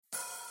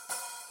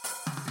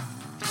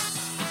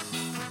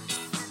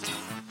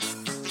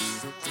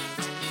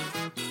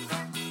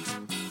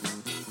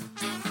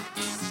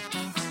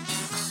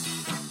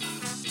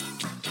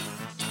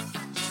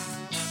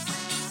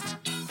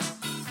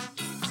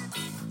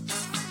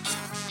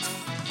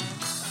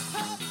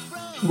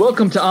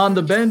Welcome to On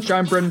the Bench.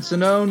 I'm Brendan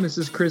Sinone. This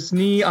is Chris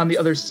Nee on the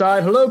other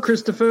side. Hello,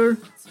 Christopher.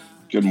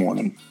 Good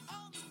morning.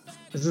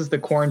 This is the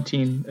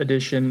quarantine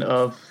edition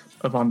of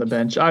On the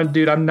Bench. I'm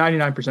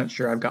 99%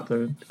 sure I've got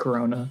the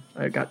corona.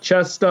 I got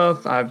chest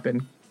stuff. I've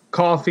been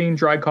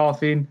dry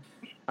coughing,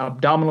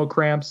 abdominal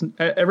cramps,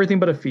 everything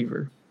but a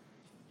fever.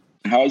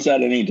 How is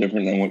that any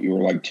different than what you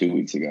were like 2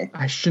 weeks ago?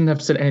 I shouldn't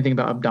have said anything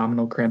about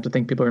abdominal cramps. I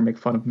think people are going to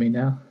make fun of me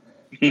now.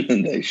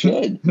 They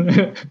should.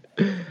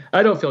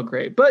 I don't feel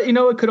great, but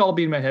it could all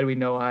be in my head. We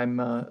know I'm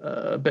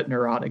a bit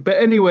neurotic, but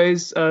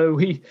anyways,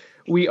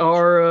 we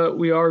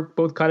are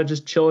both kind of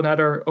just chilling at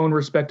our own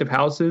respective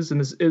houses,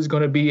 and this is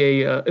going to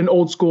be an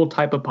old school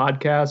type of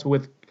podcast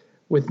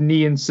with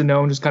Nee and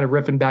Sinone just kind of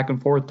riffing back and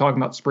forth,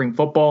 talking about spring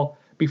football.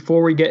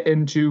 Before we get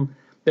into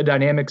the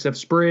dynamics of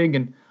spring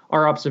and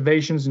our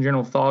observations and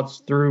general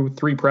thoughts through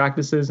 3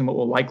 practices and what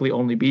will likely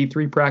only be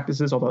 3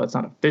 practices, although that's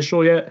not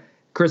official yet.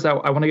 Chris, I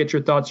want to get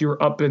your thoughts. You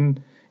were up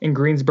in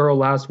Greensboro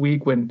last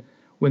week when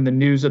the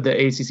news of the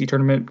ACC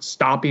tournament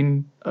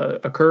stopping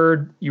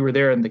occurred. You were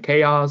there in the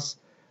chaos.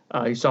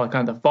 You saw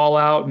kind of the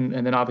fallout, and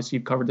then obviously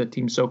you've covered the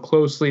team so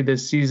closely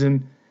this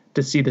season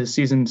to see the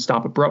season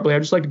stop abruptly.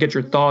 I'd just like to get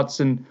your thoughts,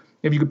 and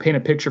if you could paint a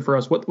picture for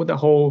us, what the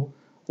whole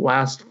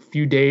last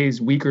few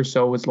days, week or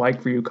so was like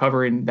for you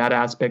covering that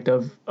aspect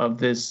of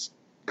this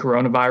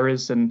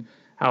coronavirus and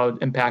how it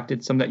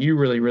impacted something that you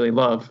really, really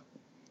love.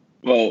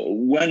 Well,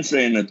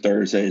 Wednesday into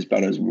Thursday is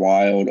about as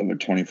wild of a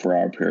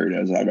 24-hour period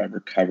as I've ever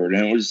covered,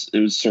 and it was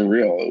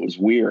surreal. It was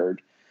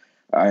weird.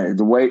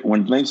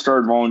 When things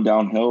started rolling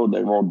downhill,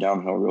 they rolled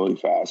downhill really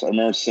fast. I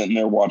remember sitting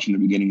there watching the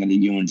beginning of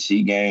the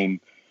UNC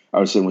game. I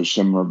was sitting with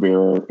Shim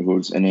Rivera, who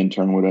was an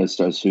intern with us,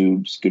 does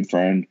hoops, good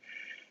friend.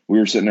 We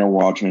were sitting there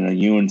watching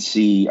a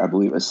UNC, I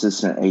believe,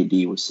 assistant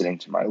AD was sitting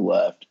to my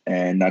left,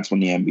 and that's when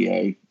the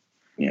NBA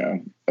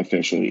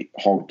officially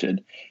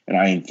halted. And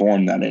I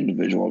informed that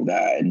individual of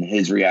that. And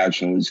his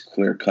reaction was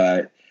clear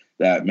cut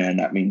that, man,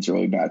 that means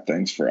really bad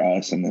things for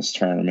us in this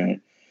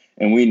tournament.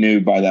 And we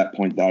knew by that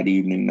point that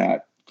evening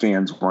that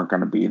fans weren't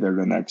going to be there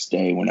the next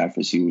day when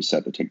FSU was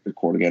set to take the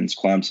court against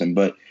Clemson.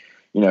 But,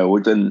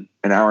 within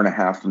an hour and a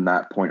half from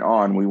that point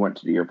on, we went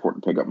to the airport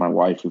to pick up my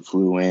wife, who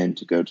flew in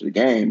to go to the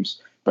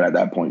games. But at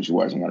that point, she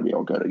wasn't going to be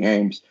able to go to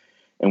games.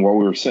 And while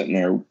we were sitting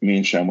there, me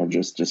and Shem were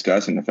just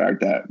discussing the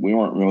fact that we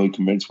weren't really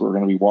convinced we were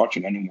going to be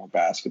watching any more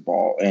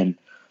basketball. And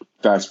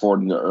fast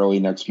forward into early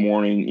next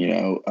morning,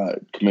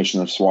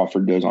 Commissioner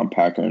Swafford goes on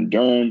Packer and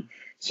Durham,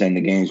 saying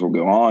the games will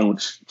go on,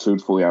 which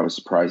truthfully I was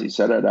surprised he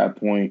said at that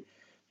point.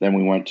 Then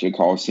we went to the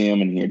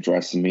Coliseum and he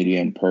addressed the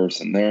media in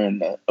person there in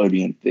the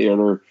Odeon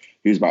Theater.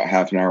 He was about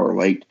half an hour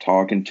late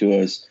talking to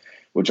us,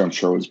 which I'm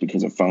sure was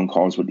because of phone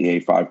calls with the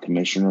A5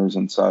 commissioners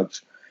and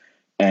such.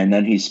 And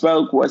then he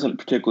spoke, wasn't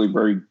particularly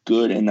very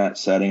good in that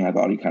setting. I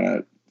thought he kind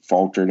of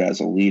faltered as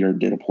a leader,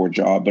 did a poor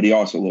job, but he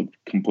also looked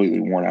completely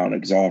worn out and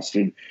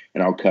exhausted.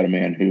 And I'll cut a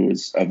man who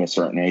is of a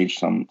certain age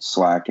some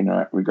slack in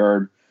that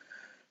regard.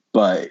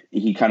 But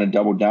he kind of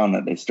doubled down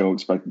that they still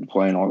expected to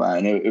play and all that.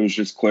 And it was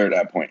just clear at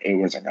that point it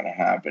wasn't going to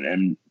happen.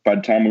 And by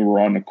the time we were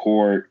on the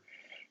court,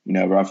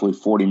 roughly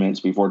 40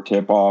 minutes before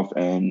tip-off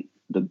and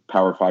the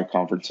Power 5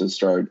 conferences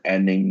started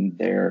ending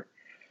their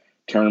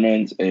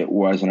tournaments, it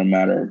wasn't a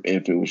matter of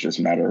if, it was just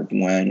a matter of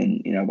when.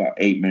 And about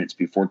 8 minutes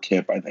before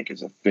tip, I think,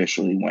 is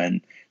officially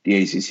when the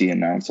ACC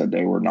announced that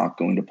they were not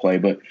going to play.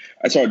 But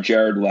I saw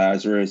Jared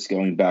Lazarus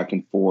going back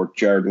and forth.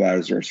 Jared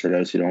Lazarus, for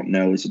those who don't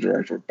know, is the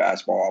director of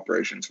basketball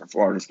operations for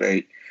Florida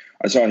State.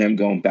 I saw him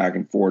going back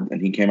and forth,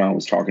 and he came out and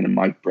was talking to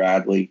Mike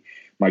Bradley.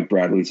 Mike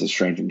Bradley's a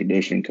strength and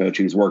conditioning coach.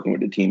 He was working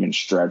with the team in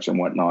stretch and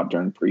whatnot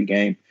during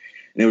pregame.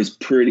 And it was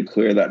pretty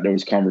clear that there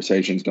was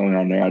conversations going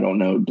on there. I don't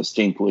know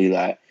distinctly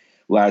that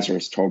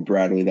Lazarus told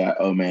Bradley that,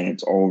 oh, man,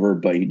 it's over.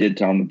 But he did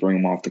tell him to bring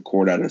him off the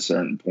court at a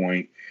certain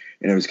point.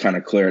 And it was kind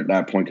of clear at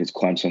that point, because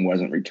Clemson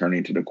wasn't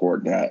returning to the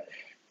court, that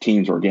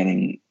teams were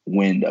getting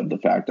wind of the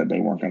fact that they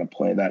weren't going to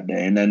play that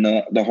day. And then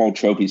the whole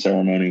trophy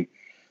ceremony,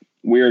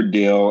 weird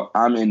deal.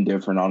 I'm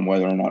indifferent on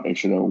whether or not they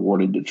should have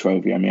awarded the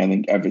trophy. I mean, I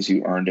think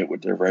FSU earned it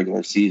with their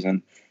regular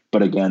season.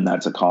 But, again,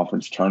 that's a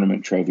conference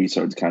tournament trophy,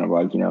 so it's kind of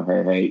like,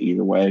 hey,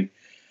 either way.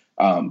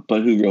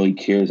 But who really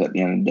cares at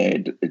the end of the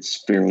day?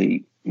 It's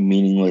fairly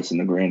meaningless in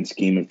the grand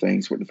scheme of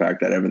things, with the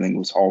fact that everything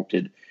was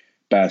halted,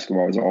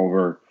 basketball is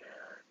over.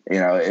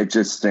 It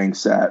just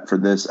stinks that for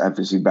this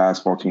FSU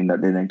basketball team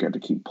that they didn't get to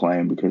keep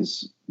playing,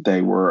 because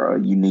they were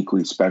a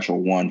uniquely special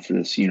one for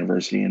this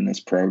university and this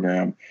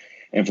program.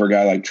 And for a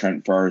guy like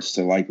Trent Forrest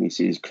to likely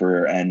see his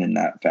career end in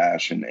that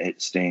fashion,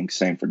 it stinks.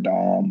 Same for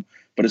Dom,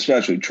 but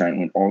especially Trent,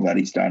 with all that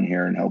he's done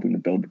here and helping to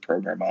build the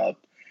program up.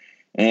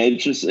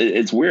 And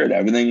it's weird.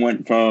 Everything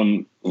went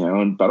from, in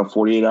about a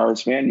 48-hour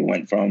span, you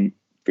went from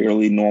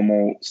fairly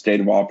normal state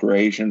of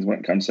operations when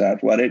it comes to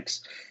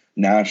athletics,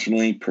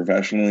 nationally,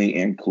 professionally,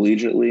 and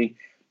collegiately,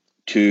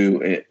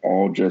 to it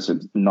all just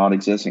not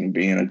existing,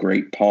 being a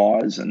great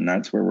pause. And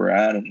that's where we're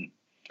at. And,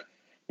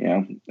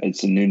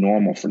 it's a new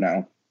normal for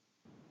now.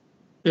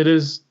 It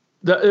is.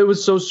 It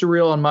was so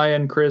surreal on my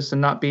end, Chris,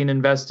 and not being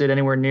invested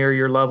anywhere near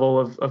your level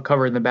of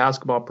covering the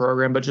basketball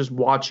program, but just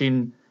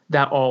watching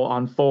that all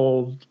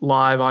unfold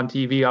live on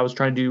TV. I was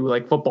trying to do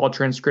like football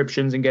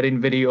transcriptions and getting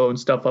video and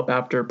stuff up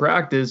after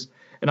practice,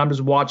 and I'm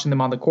just watching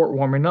them on the court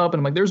warming up, and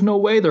I'm like, there's no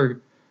way they're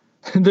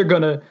they're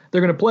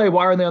gonna play.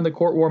 Why are they on the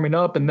court warming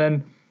up? And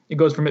then it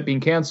goes from it being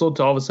canceled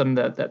to all of a sudden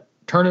that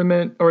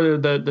tournament or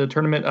the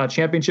tournament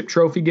championship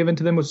trophy given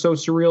to them was so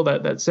surreal.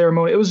 That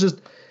ceremony,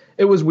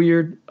 it was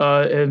weird.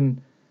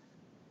 And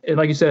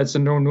like you said, it's a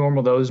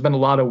normal though. There's been a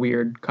lot of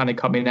weird kind of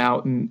coming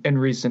out in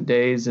recent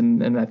days,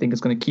 and I think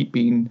it's going to keep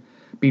being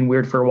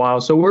weird for a while.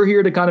 So we're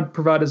here to kind of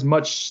provide as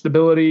much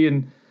stability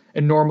and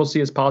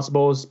normalcy as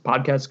possible. This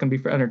podcast is going to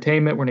be for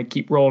entertainment. We're going to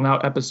keep rolling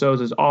out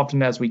episodes as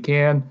often as we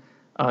can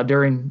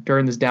during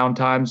this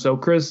downtime. So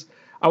Chris,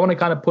 I want to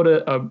kind of put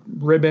a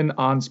ribbon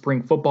on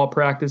spring football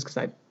practice because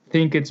I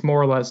think it's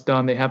more or less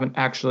done. They haven't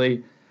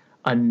actually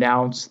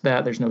announced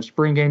that there's no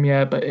spring game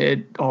yet, but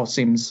it all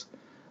seems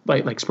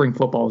like spring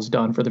football is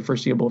done for the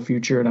foreseeable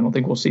future, and I don't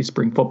think we'll see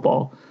spring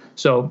football.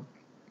 So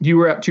you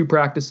were at 2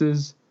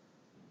 practices.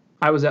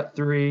 I was at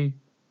 3.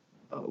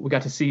 We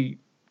got to see,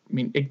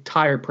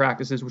 entire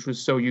practices, which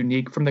was so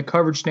unique. From the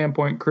coverage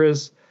standpoint,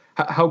 Chris,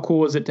 how cool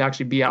was it to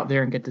actually be out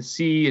there and get to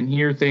see and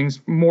hear things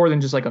more than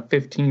just like a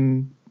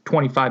 15,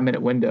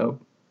 25-minute window?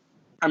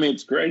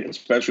 It's great,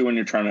 especially when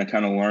you're trying to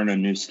kind of learn a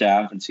new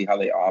staff and see how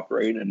they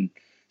operate and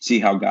see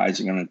how guys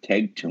are going to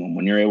take to them.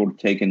 When you're able to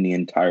take in the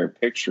entire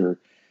picture,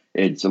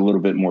 it's a little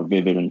bit more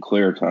vivid and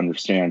clear to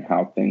understand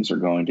how things are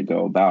going to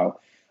go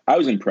about. I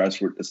was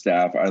impressed with the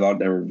staff. I thought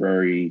they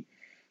were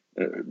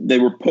they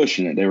were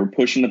pushing it. They were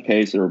pushing the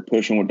pace. They were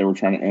pushing what they were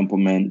trying to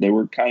implement. They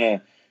were kind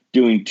of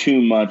doing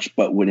too much,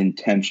 but with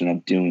intention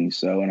of doing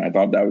so. And I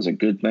thought that was a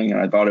good thing. And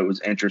I thought it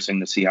was interesting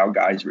to see how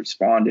guys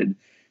responded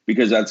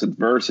because that's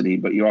adversity,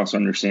 but you also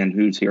understand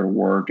who's here to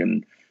work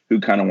and who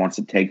kind of wants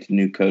to take to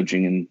new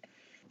coaching and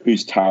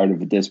who's tired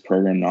of this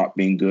program not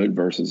being good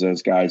versus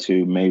those guys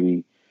who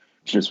maybe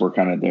just were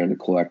kind of there to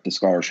collect the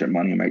scholarship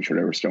money and make sure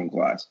they were still in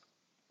class.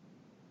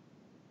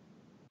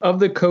 Of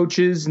the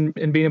coaches and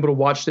being able to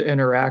watch the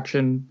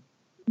interaction,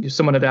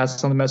 someone had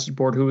asked on the message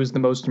board who was the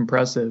most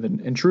impressive.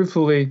 And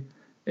truthfully,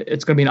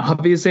 it's going to be an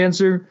obvious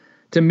answer.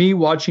 To me,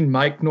 watching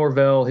Mike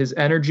Norvell, his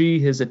energy,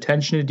 his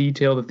attention to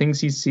detail, the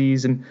things he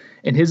sees, and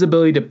his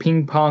ability to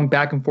ping pong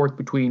back and forth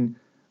between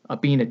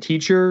being a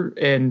teacher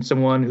and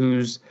someone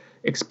who's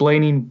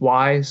explaining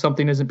why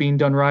something isn't being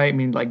done right.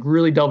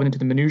 Really delving into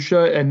the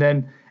minutia and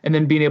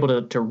then being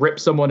able to rip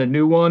someone a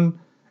new one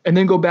and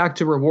then go back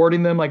to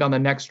rewarding them on the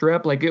next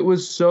rep. It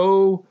was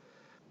so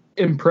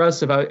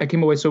impressive. I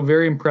came away so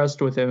very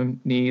impressed with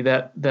him,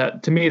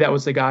 that to me, that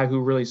was the guy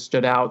who really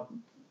stood out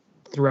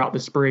throughout the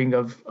spring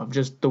of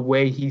just the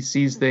way he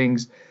sees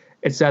things.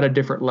 It's at a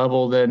different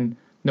level than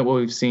what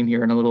we've seen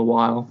here in a little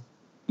while.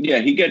 Yeah,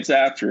 he gets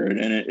after it,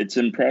 and it's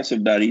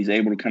impressive that he's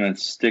able to kind of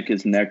stick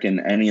his neck in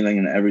anything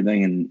and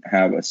everything and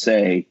have a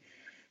say.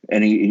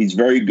 And he's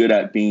very good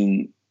at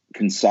being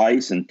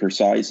concise and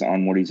precise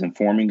on what he's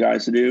informing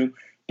guys to do,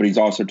 but he's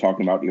also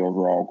talking about the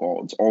overall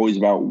goal. It's always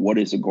about what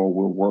is the goal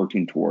we're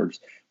working towards,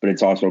 but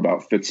it's also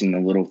about fixing the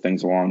little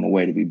things along the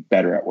way to be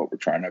better at what we're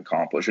trying to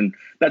accomplish. And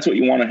that's what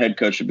you want a head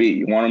coach to be.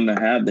 You want him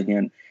to have the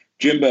hand.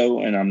 Jimbo,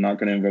 and I'm not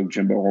going to invoke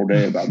Jimbo all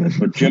day about this,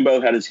 but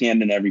Jimbo had his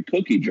hand in every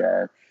cookie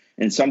jar,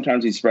 and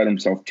sometimes he spread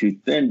himself too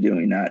thin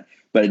doing that.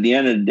 But at the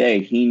end of the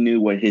day, he knew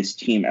what his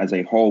team as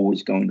a whole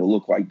was going to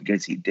look like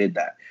because he did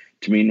that.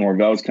 To me,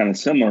 Norvell's kind of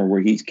similar,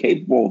 where he's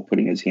capable of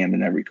putting his hand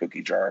in every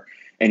cookie jar,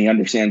 and he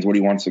understands what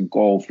he wants a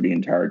goal for the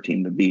entire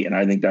team to be. And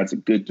I think that's a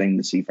good thing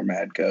to see from a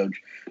head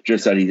coach,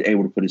 just that he's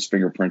able to put his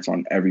fingerprints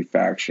on every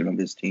faction of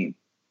his team.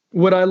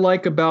 What I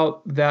like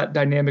about that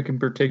dynamic in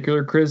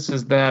particular, Chris,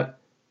 is that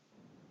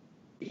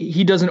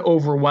he doesn't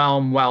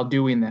overwhelm while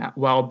doing that,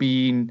 while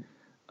being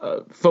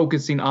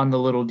focusing on the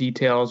little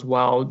details,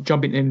 while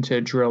jumping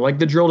into drill.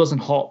 The drill doesn't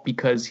halt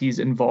because he's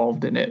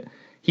involved in it.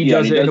 He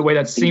does it in a way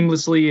that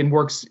seamlessly and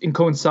works and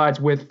coincides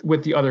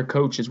with the other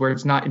coaches, where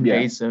it's not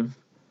invasive.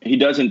 Yeah. He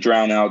doesn't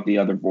drown out the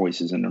other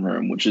voices in the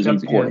room, which is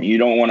important. You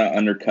don't want to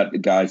undercut the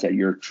guys that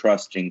you're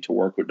trusting to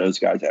work with those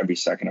guys every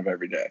second of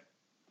every day.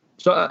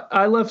 So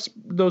I left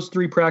those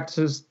 3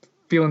 practices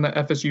feeling that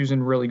FSU's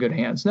in really good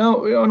hands.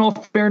 Now, in all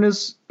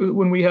fairness,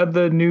 when we had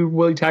the new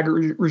Willie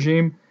Taggart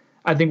regime,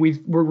 I think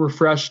we were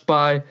refreshed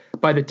by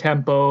the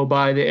tempo,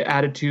 by the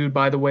attitude,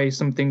 by the way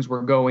some things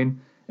were going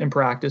in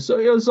practice. So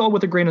it was all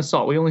with a grain of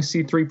salt. We only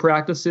see 3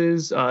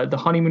 practices. The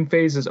honeymoon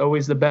phase is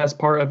always the best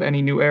part of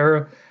any new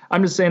era.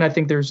 I'm just saying I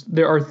think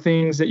there are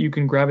things that you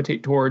can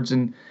gravitate towards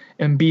and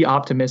be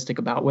optimistic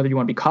about, whether you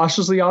want to be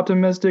cautiously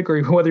optimistic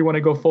or whether you want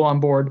to go full on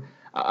board.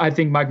 I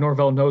think Mike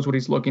Norvell knows what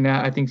he's looking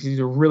at. I think he's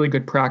a really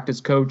good practice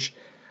coach.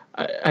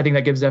 I think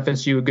that gives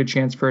FSU a good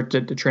chance for it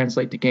to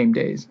translate to game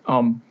days.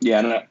 And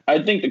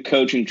I think the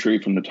coaching tree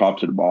from the top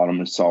to the bottom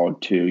is solid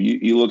too.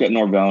 You look at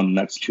Norvell, and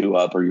the next 2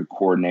 up are your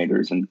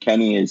coordinators, and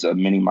Kenny is a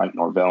mini Mike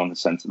Norvell in the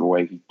sense of the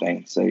way he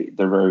thinks.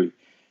 They're very,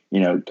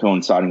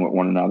 coinciding with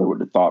one another with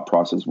the thought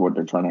process of what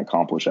they're trying to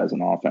accomplish as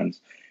an offense.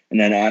 And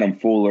then Adam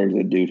Fuller is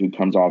a dude who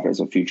comes off as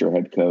a future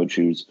head coach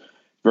who's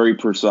very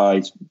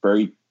precise,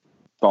 very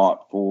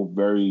thoughtful,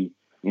 very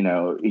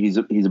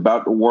He's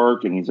about the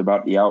work and he's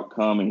about the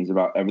outcome and he's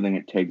about everything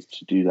it takes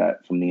to do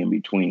that from the in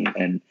between.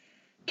 And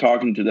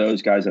talking to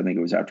those guys, I think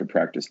it was after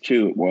practice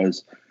too. It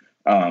was.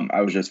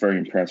 I was just very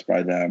impressed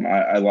by them.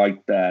 I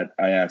liked that.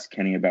 I asked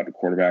Kenny about the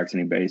quarterbacks,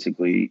 and he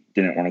basically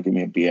didn't want to give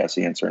me a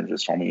BS answer and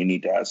just told me you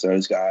need to ask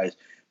those guys.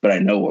 But I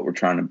know what we're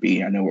trying to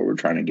be. I know what we're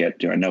trying to get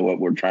to. I know what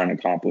we're trying to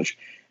accomplish.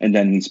 And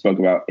then he spoke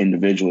about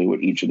individually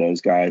with each of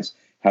those guys,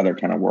 how they're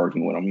kind of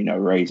working with them,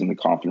 raising the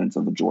confidence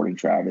of the Jordan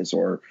Travis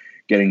or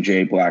getting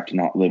Jay Black to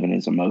not live in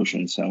his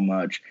emotions so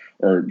much,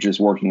 or just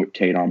working with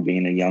Tate on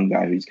being a young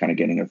guy who's kind of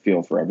getting a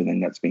feel for everything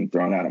that's being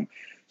thrown at him.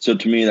 So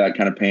to me, that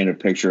kind of painted a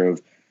picture of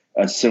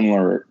a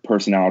similar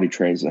personality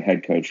trait as a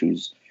head coach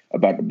who's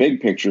about the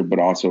big picture, but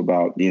also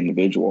about the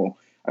individual.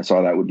 I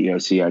saw that with the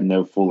OC. I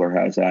know Fuller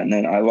has that. And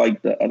then I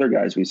like the other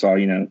guys we saw,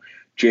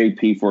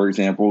 JP, for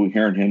example,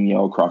 hearing him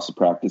yell across the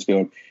practice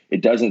field.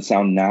 It doesn't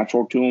sound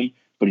natural to him,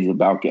 but he's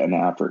about getting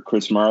after it.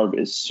 Chris Merv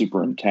is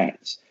super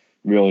intense.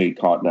 Really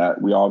caught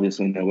that. We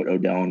obviously know what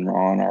Odell and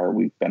Ron are.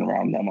 We've been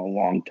around them a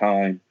long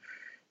time.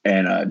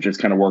 And just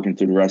kind of working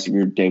through the rest of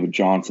your David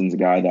Johnson's a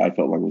guy that I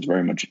felt like was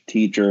very much a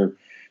teacher.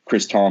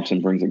 Chris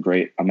Thompson brings a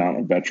great amount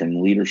of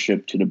veteran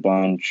leadership to the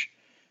bunch.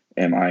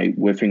 Am I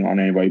whiffing on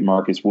anybody?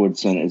 Marcus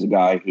Woodson is a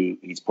guy who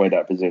he's played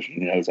that position.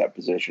 He knows that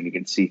position. You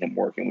can see him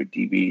working with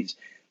DBs,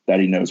 that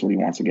he knows what he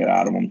wants to get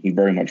out of them. He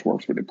very much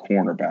works with the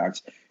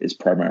cornerbacks is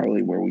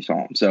primarily where we saw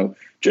him. So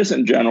just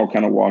in general,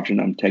 kind of watching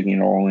them, taking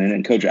it all in.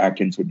 And Coach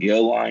Atkins with the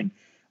O-line,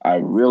 I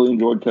really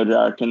enjoyed Coach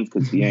Atkins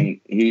because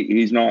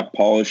he's not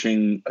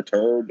polishing a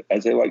turd,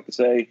 as they like to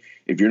say.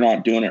 If you're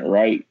not doing it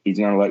right, he's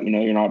going to let you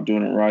know you're not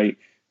doing it right.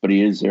 But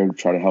he is there to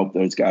try to help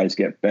those guys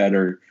get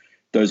better.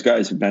 Those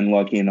guys have been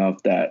lucky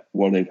enough that,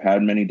 while they've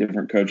had many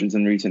different coaches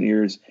in recent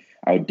years,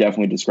 I would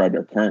definitely describe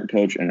their current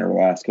coach and their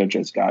last coach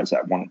as guys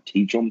that want to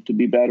teach them to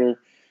be better.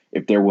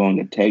 If they're willing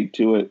to take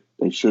to it,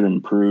 they should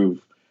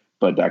improve,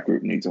 but that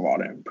group needs a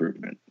lot of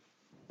improvement.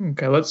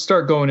 Okay, let's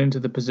start going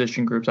into the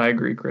position groups. I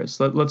agree, Chris.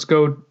 Let's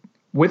go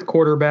with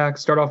quarterback.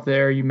 Start off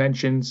there. You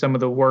mentioned some of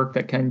the work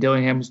that Ken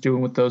Dillingham was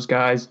doing with those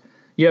guys.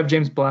 You have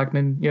James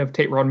Blackman, you have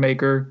Tate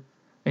Rodemaker,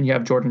 and you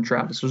have Jordan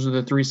Travis. Those are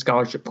the three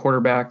scholarship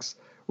quarterbacks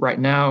right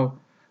now.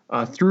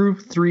 Through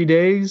 3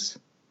 days,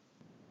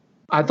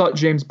 I thought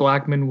James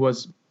Blackman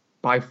was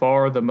by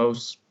far the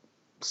most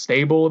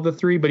stable of the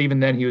three, but even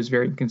then he was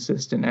very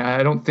inconsistent.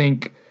 I don't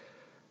think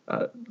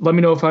let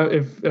me know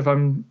if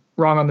I'm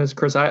wrong on this,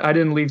 Chris. I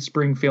didn't leave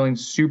spring feeling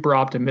super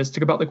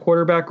optimistic about the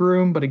quarterback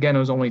room, but again, it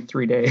was only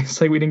 3 days.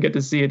 Like, we didn't get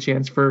to see a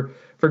chance for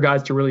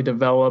guys to really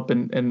develop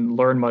and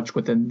learn much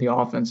within the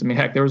offense. I mean,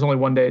 heck, there was only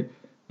one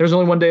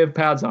day of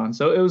pads on,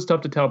 so it was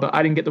tough to tell, but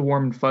I didn't get the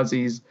warm and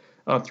fuzzies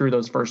through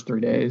those first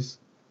 3 days.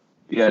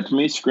 Yeah, to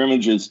me,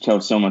 scrimmages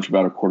tell so much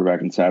about a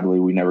quarterback, and sadly,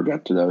 we never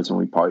got to those, and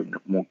we probably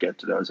won't get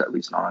to those, at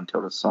least not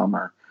until the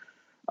summer.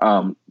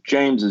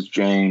 James is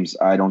James.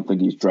 I don't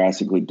think he's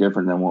drastically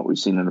different than what we've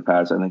seen in the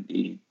past. I think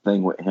the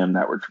thing with him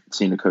that we're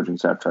seeing the coaching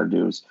staff try to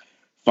do is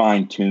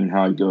fine-tune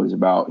how he goes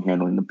about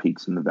handling the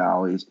peaks and the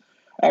valleys.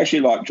 I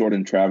actually thought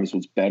Jordan Travis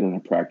was better in a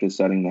practice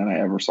setting than I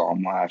ever saw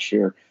him last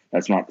year.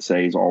 That's not to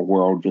say he's all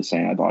world, just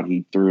saying I thought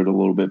he threw it a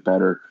little bit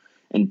better.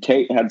 And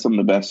Tate had some of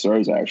the best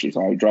throws, actually.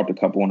 So he dropped a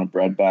couple in a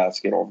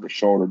breadbasket over the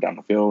shoulder down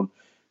the field.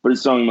 But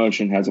his throwing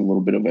motion has a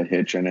little bit of a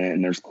hitch in it,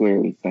 and there's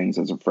clearly things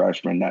as a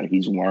freshman that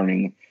he's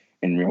learning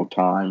in real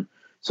time.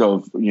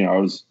 So, if, I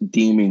was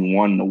deeming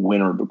one the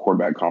winner of the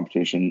quarterback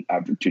competition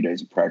after 2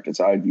 days of practice,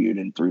 I viewed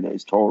in 3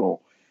 days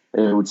total,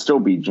 it would still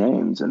be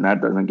James, and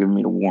that doesn't give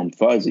me the warm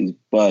fuzzies.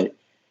 But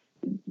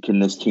can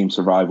this team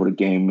survive with a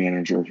game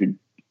manager who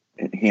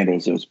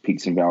handles those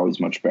peaks and valleys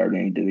much better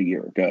than he did a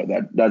year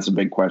ago? That's a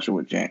big question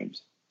with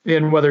James.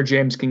 And whether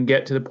James can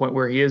get to the point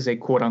where he is a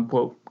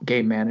quote-unquote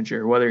game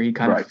manager, whether he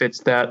kind of fits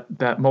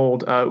that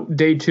mold.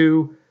 Day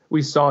 2,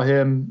 we saw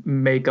him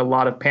make a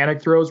lot of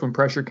panic throws. When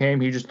pressure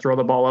came, he just throw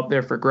the ball up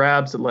there for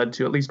grabs. It led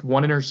to at least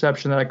one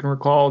interception that I can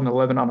recall, an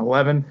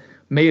 11-on-11.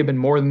 May have been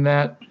more than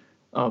that.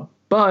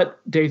 But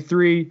Day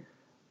 3,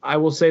 I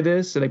will say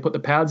this, and they put the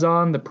pads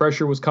on. The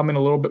pressure was coming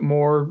a little bit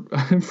more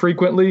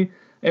frequently.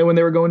 And when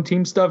they were going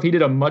team stuff, he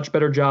did a much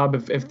better job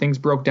if things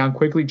broke down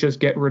quickly, just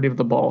get rid of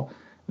the ball.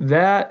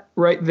 That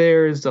right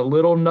there is a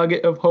little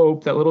nugget of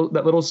hope, that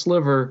little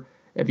sliver.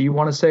 If you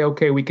want to say,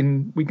 okay, we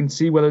can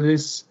see whether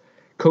this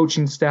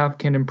coaching staff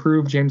can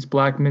improve James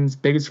Blackman's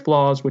biggest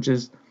flaws, which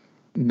is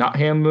not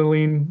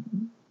handling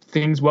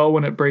things well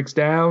when it breaks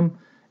down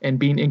and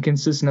being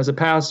inconsistent as a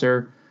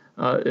passer.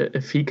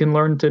 If he can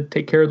learn to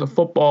take care of the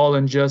football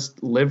and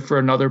just live for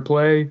another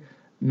play,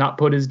 not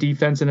put his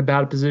defense in a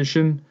bad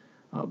position,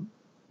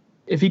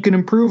 if he can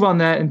improve on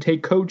that and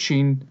take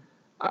coaching,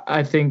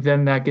 I think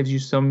then that gives you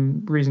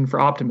some reason for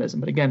optimism.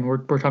 But again, we're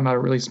talking about a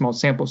really small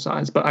sample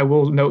size. But I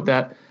will note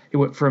that he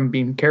went from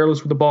being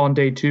careless with the ball on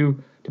Day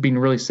 2 to being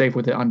really safe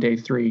with it on Day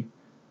 3.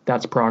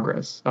 That's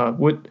progress.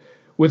 With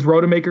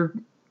Rodemaker,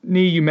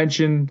 you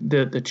mentioned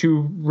the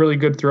two really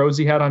good throws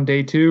he had on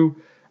Day 2.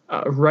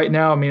 Right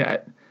now, I mean,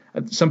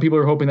 some people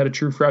are hoping that a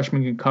true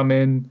freshman can come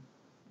in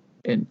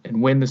and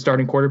win the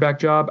starting quarterback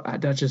job.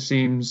 That just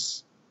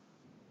seems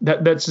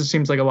that just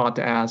seems like a lot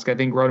to ask. I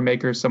think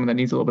Rodemaker is someone that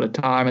needs a little bit of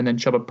time, and then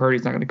Chuba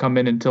Purdy's not going to come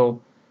in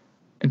until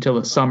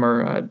the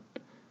summer.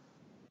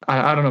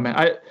 I don't know,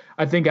 man.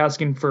 I think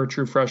asking for a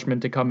true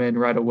freshman to come in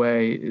right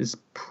away is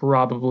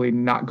probably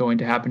not going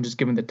to happen, just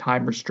given the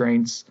time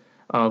restraints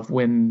of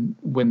when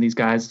these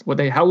guys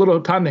how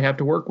little time they have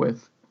to work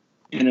with.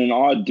 In an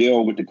odd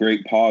deal with the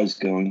great pause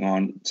going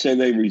on, say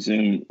they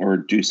resume or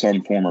do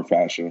some form or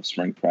fashion of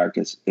spring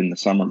practice in the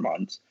summer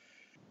months.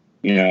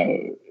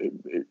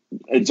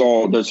 It's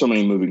all, there's so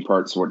many moving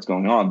parts to what's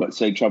going on, but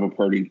say Chuba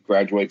Purdy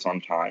graduates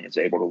on time, is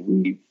able to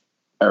leave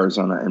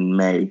Arizona in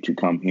May to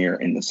come here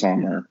in the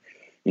summer,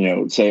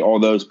 say all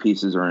those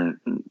pieces are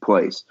in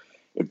place.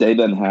 If they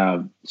then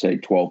have, say,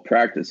 12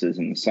 practices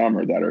in the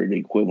summer that are the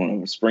equivalent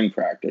of a spring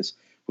practice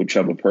with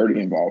Chuba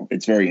Purdy involved,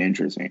 it's very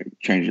interesting. It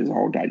changes the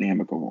whole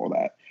dynamic of all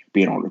that,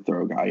 being able to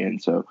throw a guy in.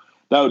 So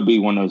that would be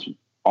one of those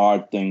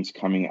odd things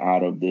coming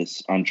out of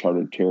this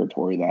uncharted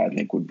territory that I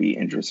think would be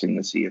interesting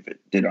to see if it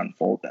did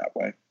unfold that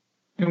way.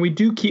 And we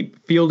do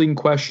keep fielding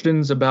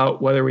questions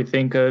about whether we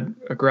think a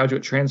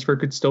graduate transfer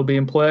could still be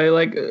in play.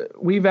 Like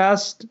we've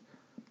asked,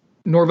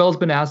 Norvell's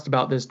been asked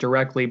about this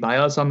directly by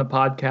us on the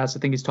podcast. I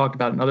think he's talked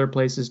about it in other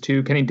places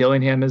too. Kenny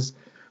Dillingham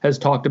has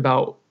talked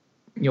about,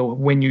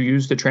 when you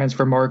use the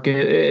transfer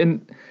market,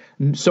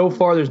 and so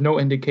far there's no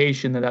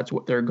indication that that's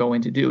what they're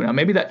going to do. Now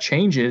maybe that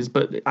changes,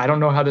 but I don't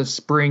know how the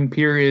spring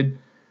period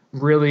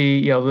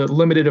really, the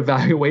limited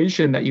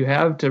evaluation that you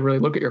have to really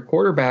look at your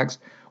quarterbacks,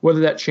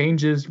 whether that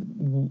changes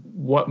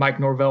what Mike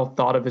Norvell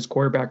thought of his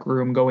quarterback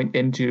room going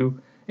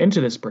into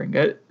the spring.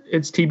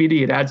 It's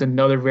TBD. It adds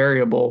another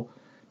variable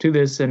to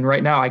this, and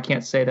right now I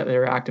can't say that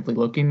they're actively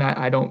looking.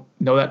 I don't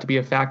know that to be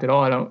a fact at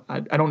all. I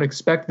don't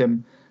expect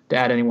them to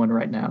add anyone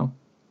right now.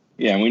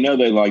 Yeah, and we know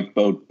they like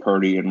both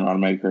Purdy and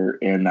Rodemaker,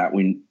 and that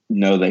we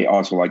know they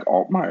also like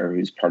Altmaier,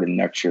 who's part of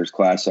next year's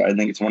class. So I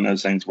think it's one of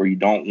those things where you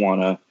don't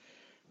want to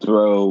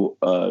throw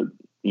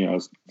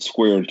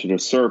square into the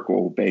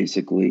circle,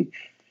 basically,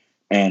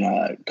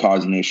 and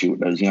cause an issue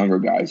with those younger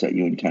guys that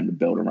you intend to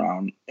build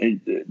around.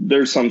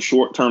 There's some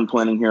short-term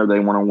planning here.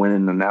 They want to win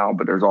in the now,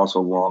 but there's also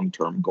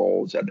long-term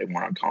goals that they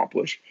want to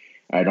accomplish.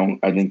 I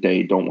think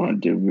they don't want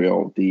to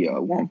derail the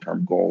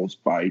long-term goals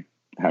by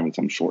having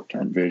some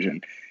short-term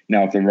vision.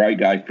 Now, if the right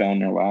guy fell in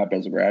their lap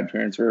as a grad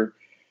transfer,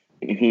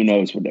 who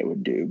knows what they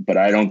would do. But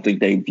I don't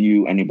think they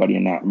view anybody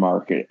in that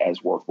market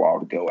as worthwhile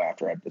to go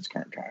after at this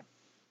current time.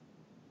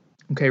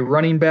 Okay,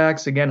 running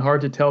backs, again,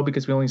 hard to tell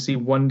because we only see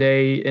one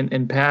day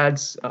in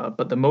pads.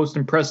 But the most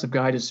impressive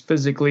guy is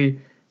physically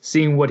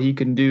seeing what he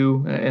can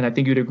do. And I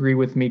think you'd agree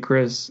with me,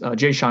 Chris.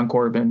 Jashaun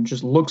Corbin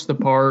just looks the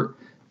part.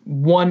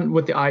 One,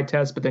 with the eye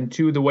test, but then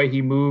two, the way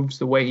he moves,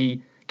 the way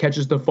he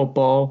catches the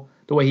football,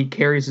 the way he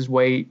carries his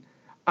weight.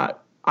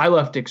 I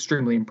left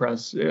extremely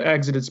impressed.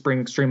 Exited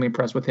spring extremely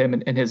impressed with him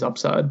and his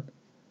upside.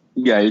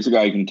 Yeah, he's a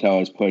guy you can tell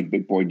has played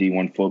big boy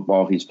D1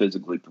 football. He's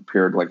physically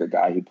prepared like a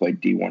guy who played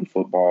D1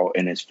 football,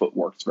 and his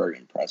footwork is very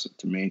impressive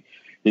to me.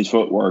 His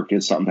footwork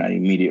is something that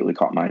immediately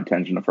caught my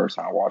attention the first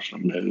time I watched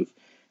him move.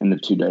 In the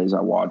 2 days I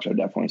watched, I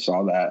definitely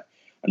saw that.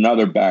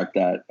 Another back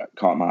that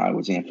caught my eye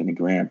was Anthony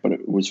Grant, but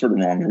it was for the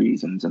wrong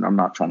reasons, and I'm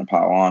not trying to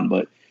pile on,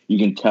 but you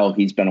can tell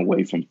he's been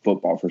away from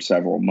football for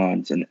several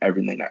months, and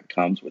everything that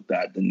comes with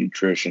that, the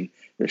nutrition,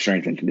 the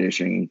strength and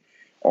conditioning,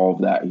 all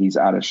of that. He's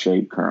out of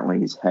shape currently.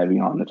 He's heavy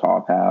on the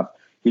top half.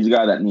 He's a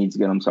guy that needs to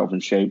get himself in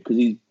shape because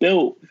he's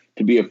built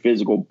to be a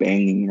physical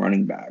banging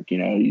running back.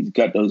 He's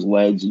got those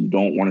legs you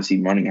don't want to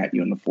see running at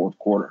you in the fourth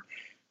quarter.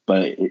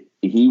 But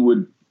he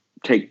would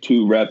take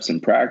 2 reps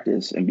in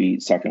practice and be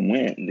sucking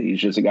wind. He's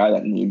just a guy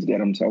that needs to get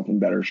himself in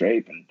better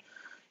shape. And,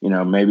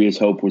 maybe his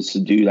hope was to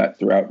do that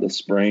throughout the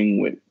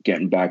spring with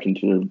getting back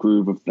into the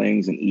groove of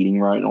things and eating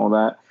right and all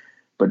that.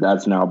 But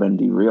that's now been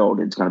derailed.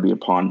 It's going to be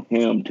upon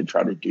him to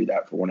try to do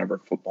that for whenever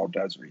football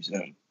does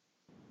resume.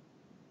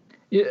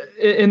 Yeah,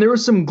 and there were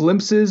some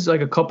glimpses,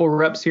 like a couple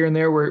reps here and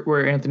there,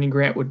 where Anthony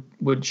Grant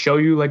would show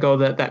you like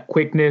that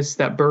quickness,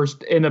 that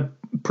burst in a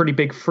pretty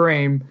big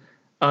frame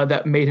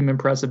that made him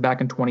impressive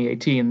back in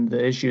 2018.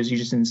 The issue is you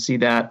just didn't see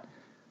that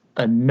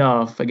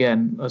enough.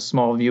 Again, a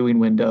small viewing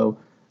window.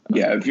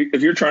 Yeah, if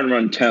you're trying to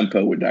run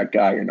tempo with that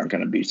guy, you're not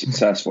going to be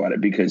successful at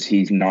it because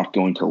he's not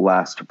going to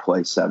last to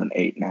play 7,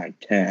 8, 9,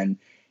 10.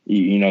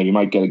 You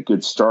might get a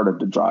good start of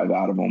the drive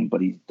out of him, but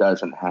he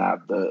doesn't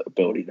have the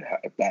ability to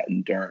have that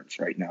endurance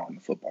right now on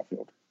the football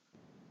field.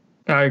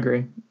 I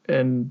agree.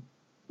 And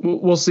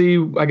we'll see,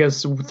 I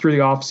guess, through the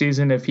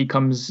offseason if he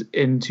comes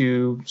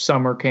into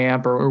summer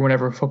camp or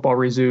whenever football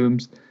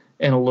resumes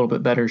in a little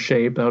bit better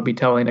shape. That'll be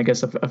telling, I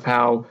guess, of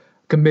how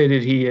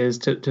committed he is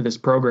to this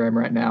program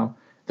right now.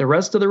 The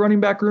rest of the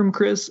running back room,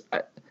 Chris,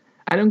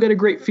 I don't get a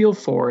great feel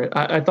for it.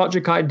 I thought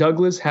Ja'Kai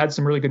Douglas had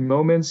some really good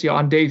moments.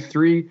 On day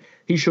 3,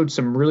 he showed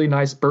some really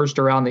nice burst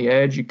around the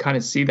edge. You kind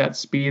of see that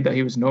speed that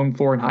he was known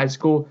for in high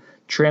school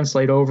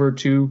translate over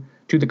to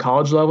the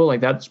college level.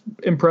 Like, that's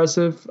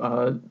impressive.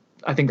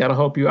 I think that'll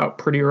help you out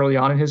pretty early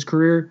on in his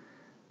career.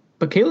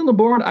 But Kalen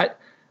LeBourne,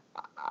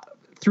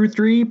 through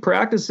 3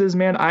 practices,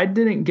 man, I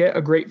didn't get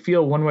a great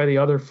feel one way or the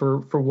other for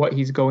what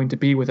he's going to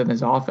be within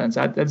his offense.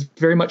 That's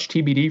very much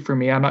TBD for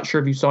me. I'm not sure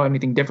if you saw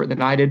anything different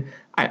than I did.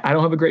 I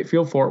don't have a great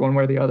feel for it one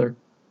way or the other.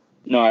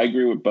 No, I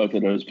agree with both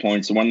of those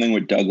points. The one thing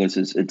with Douglas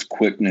is it's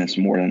quickness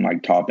more than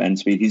like top end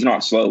speed. He's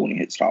not slow when he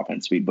hits top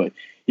end speed, but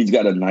he's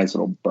got a nice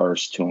little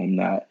burst to him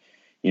that,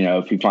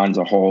 if he finds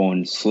a hole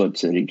and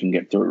slips it, he can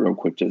get through it real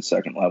quick to the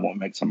second level and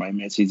make somebody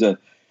miss. He's a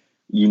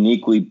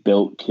uniquely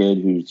built kid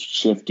who's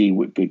shifty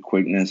with good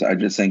quickness. I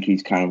just think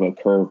he's kind of a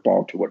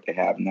curveball to what they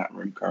have in that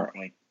room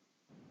currently.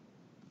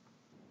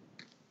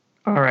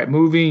 All right,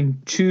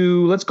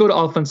 let's go to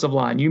offensive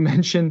line. You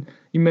mentioned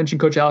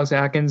Coach Alex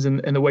Atkins and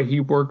the way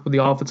he worked with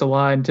the offensive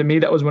line. To me,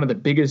 that was one of the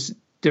biggest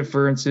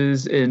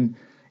differences in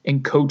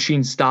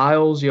coaching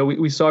styles.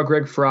 We saw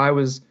Greg Fry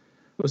was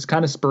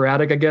kind of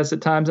sporadic, I guess, at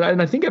times. And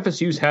I think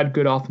FSU's had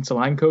good offensive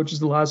line coaches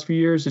the last few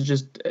years. It's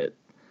just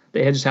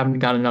they just haven't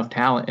got enough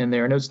talent in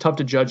there. And it's tough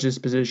to judge this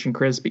position,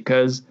 Chris,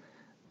 because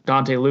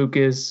Dante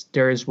Lucas,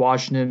 Darius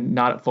Washington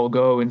not at full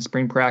go in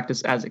spring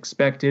practice as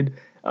expected.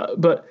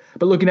 But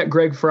looking at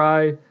Greg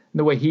Fry and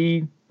the way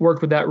he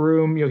worked with that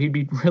room, he'd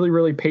be really,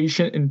 really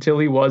patient until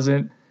he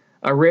wasn't.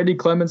 Randy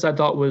Clements, I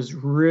thought, was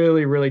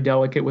really, really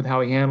delicate with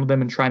how he handled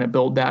them and trying to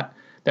build that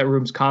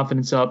room's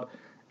confidence up.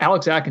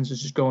 Alex Atkins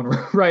is just going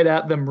right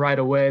at them right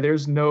away.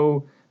 There's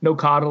no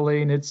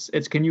coddling. It's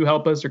can you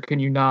help us or can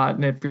you not?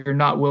 And if you're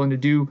not willing to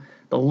do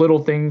the little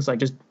things like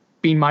just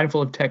being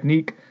mindful of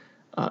technique,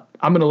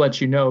 I'm going to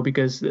let you know,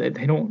 because they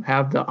don't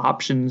have the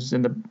options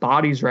and the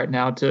bodies right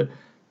now to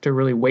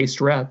really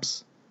waste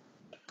reps.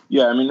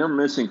 Yeah, I mean, they're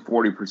missing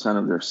 40%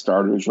 of their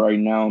starters right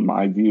now, in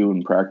my view,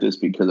 in practice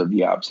because of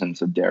the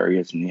absence of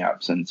Darius and the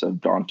absence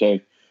of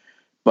Dante.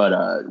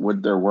 But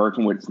what they're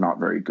working with is not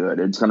very good.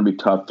 It's going to be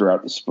tough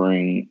throughout the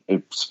spring,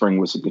 if spring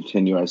was to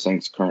continue as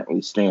things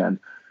currently stand,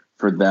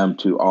 for them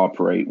to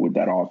operate with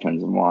that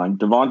offensive line.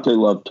 Devontae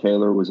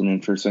Love-Taylor was an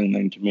interesting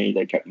thing to me.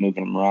 They kept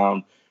moving him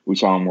around. We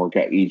saw him work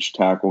at each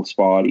tackle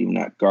spot, even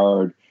at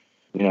guard.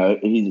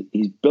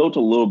 He's built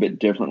a little bit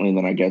differently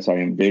than I guess I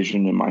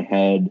envisioned in my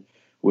head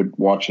with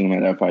watching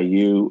him at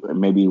FIU. And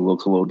maybe he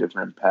looks a little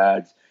different in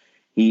pads.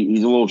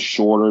 He's a little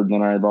shorter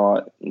than I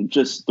thought.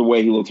 Just the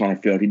way he looks on the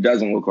field, he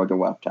doesn't look like a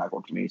left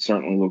tackle to me. He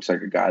certainly looks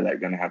like a guy that's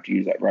going to have to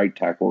use that right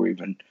tackle or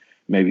even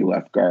maybe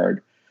left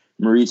guard.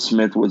 Maurice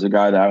Smith was a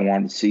guy that I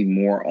wanted to see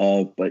more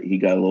of, but he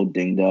got a little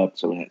dinged up,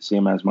 so we didn't see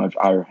him as much.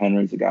 Ira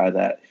Henry's a guy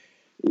that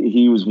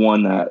he was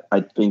one that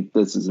I think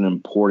this is an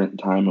important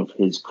time of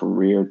his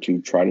career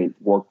to try to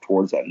work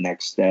towards that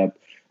next step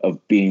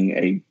of being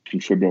a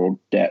contributor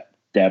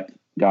depth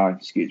guy.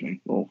 Excuse me,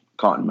 a little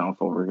cotton mouth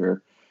over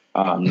here.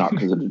 Not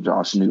because of the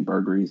Josh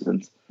Newberg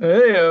reasons.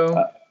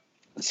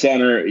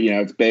 Center,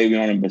 it's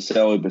Bavion and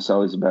Baselli.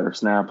 Baselli's a better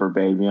snapper.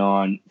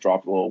 Bavion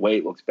dropped a little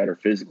weight, looks better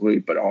physically,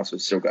 but also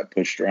still got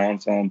pushed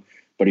around some.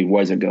 But he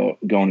wasn't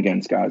going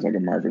against guys like a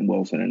Marvin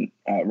Wilson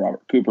and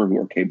Robert Cooper who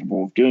are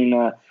capable of doing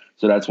that.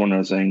 So that's one of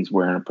those things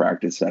where in a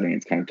practice setting,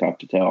 it's kind of tough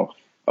to tell,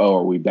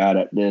 are we bad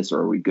at this or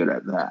are we good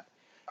at that?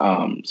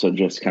 So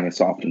just kind of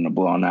soften the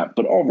blow on that.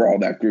 But overall,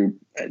 that group,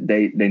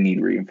 they need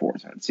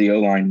reinforcements. The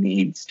O-line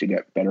needs to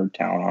get better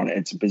talent on it.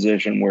 It's a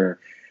position where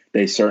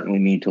they certainly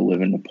need to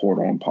live in the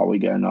portal and probably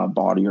get a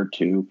body or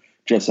two,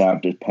 just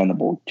have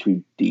dependable,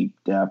 too deep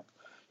depth.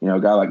 A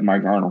guy like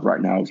Mike Arnold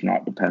right now is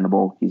not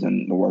dependable. He's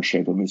in the worst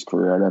shape of his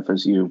career at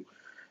FSU.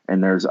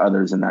 And there's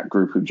others in that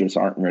group who just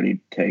aren't ready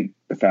to take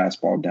the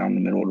fastball down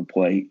the middle of the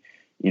plate,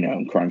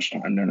 in crunch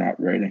time. They're not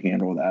ready to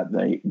handle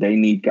that. They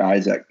need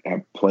guys that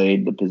have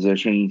played the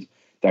positions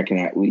that can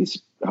at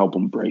least help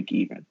them break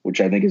even, which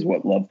I think is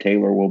what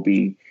Love-Taylor will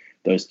be.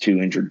 Those two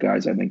injured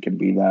guys, I think, can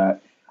be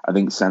that. I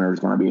think center is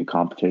going to be a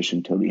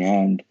competition till the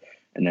end,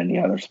 and then the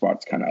other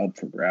spot's kind of up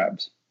for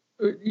grabs.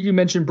 You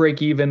mentioned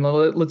break even.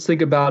 Let's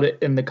think about it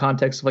in the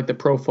context of like the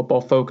Pro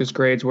Football Focus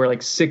grades, where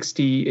like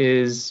 60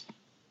 is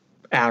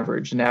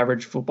average, an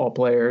average football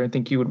player. I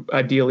think you would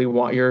ideally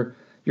want your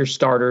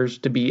starters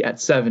to be at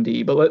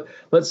 70. But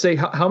let's say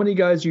how many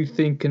guys you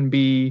think can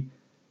be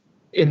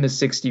in the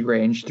 60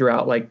 range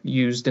throughout, like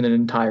used in an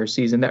entire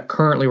season that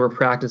currently we're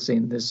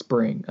practicing this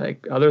spring?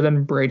 Like other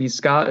than Brady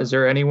Scott, is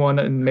there anyone,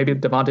 and maybe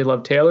Devontae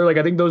Love-Taylor? Like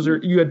I think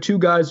you had two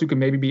guys who can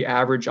maybe be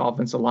average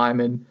offensive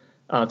linemen.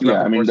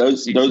 Yeah, I mean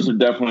those are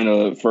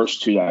definitely the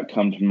first two that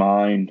come to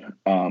mind.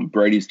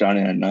 Brady's done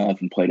it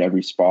enough and played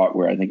every spot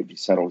where I think if he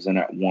settles in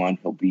at one,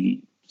 he'll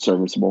be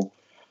serviceable.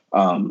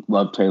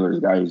 Love-Taylor's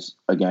a guy who's,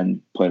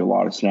 again, played a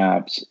lot of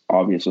snaps,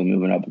 obviously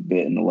moving up a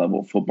bit in the level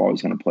of football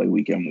he's going to play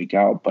week in, week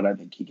out, but I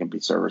think he can be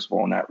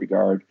serviceable in that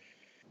regard.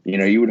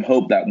 You would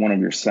hope that one of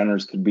your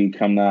centers could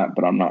become that,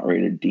 but I'm not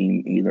ready to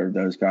deem either of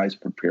those guys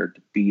prepared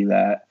to be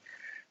that.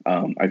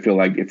 I feel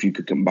like if you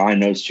could combine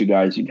those two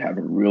guys, you'd have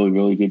a really,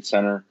 really good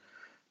center,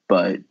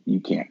 but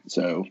you can't.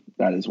 So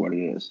that is what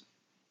it is.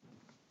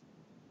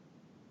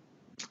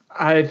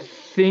 I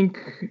think,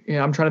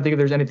 I'm trying to think if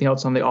there's anything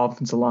else on the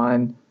offensive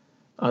line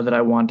that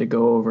I want to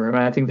go over. I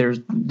mean, I think there's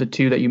the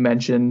two that you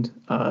mentioned.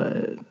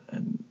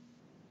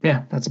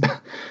 Yeah, that's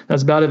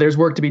about it. There's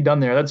work to be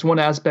done there. That's one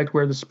aspect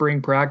where the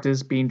spring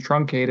practice being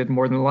truncated,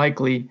 more than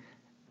likely,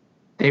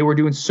 they were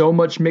doing so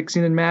much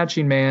mixing and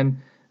matching,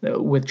 man,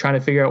 with trying to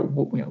figure out,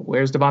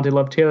 where's Devontae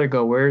Love Taylor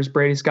go, where's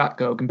Brady Scott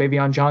go, can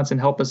Bavion Johnson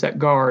help us at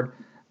guard?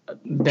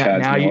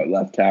 That Chad's now at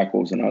left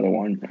tackle is another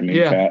one. I mean,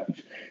 yeah,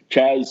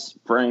 Chaz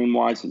frame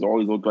wise has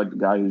always looked like the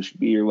guy who should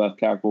be your left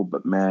tackle,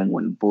 but man,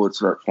 when bullets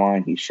start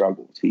flying, he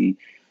struggles. He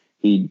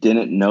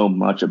didn't know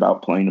much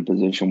about playing a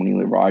position when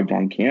he arrived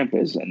on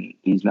campus, and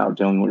he's now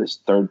dealing with his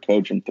third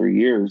coach in 3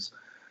 years.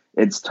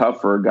 It's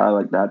tough for a guy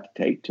like that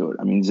to take to it.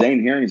 I mean,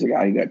 Zane Herring's a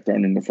guy who got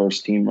thrown in the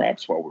first team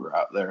reps while we were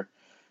out there,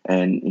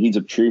 and he's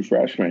a true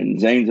freshman.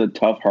 Zane's a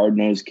tough,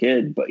 hard-nosed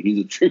kid, but he's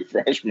a true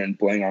freshman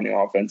playing on the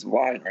offensive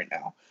line right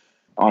now,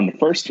 on the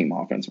first team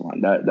offensive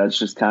line. That's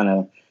just kind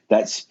of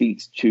that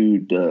speaks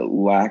to the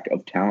lack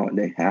of talent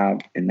they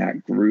have in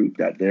that group,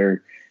 that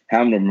they're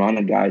having to run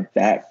a guy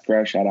that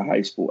fresh out of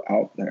high school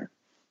out there.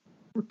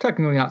 We're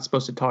technically not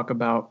supposed to talk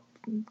about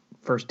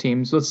first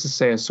teams. Let's just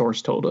say a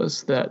source told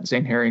us that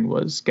Zane Herring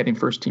was getting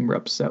first team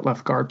reps at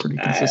left guard pretty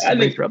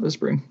consistently throughout the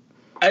spring.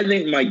 I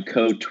think Mike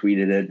Coe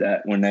tweeted it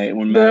that when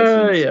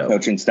Madison's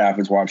coaching staff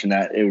was watching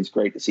that, it was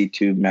great to see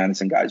two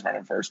Madison guys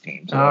running first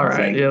team. So all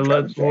right,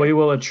 we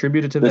will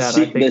attribute it to that.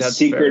 I think the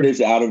secret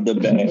is out of the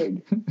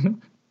bag.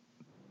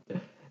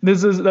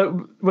 This is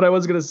what I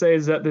was going to say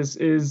is that this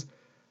is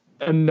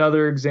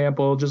another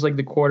example, just like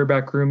the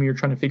quarterback room, you're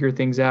trying to figure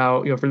things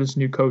out, for this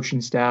new coaching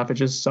staff. It's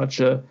just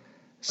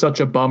such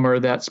a bummer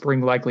that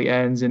spring likely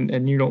ends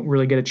and you don't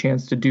really get a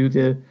chance to do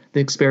the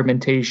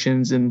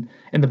experimentations and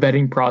the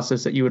vetting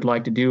process that you would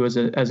like to do as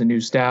a new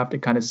staff to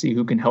kind of see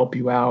who can help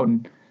you out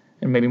and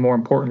maybe more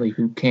importantly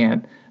who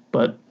can't.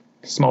 But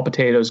small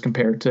potatoes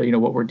compared to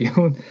what we're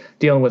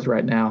dealing with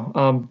right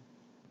now.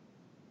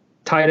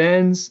 Tight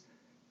ends.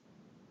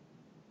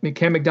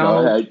 Cam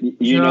McDonald.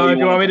 You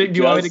want me to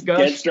gush?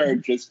 Get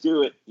started. Just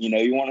do it.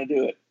 You want to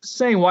do it.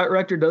 Saying Wyatt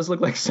Rector does look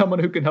like someone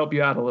who can help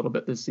you out a little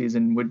bit this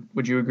season.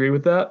 Would you agree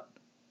with that?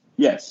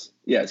 Yes.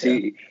 Yeah.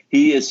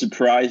 He is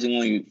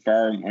surprisingly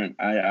far.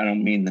 I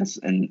don't mean this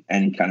in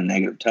any kind of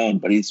negative tone,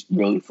 but he's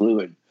really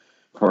fluid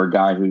for a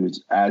guy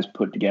who's as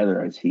put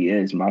together as he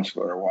is,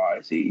 muscular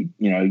wise. He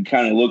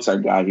kind of looks like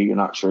a guy who you're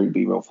not sure he'd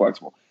be real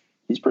flexible.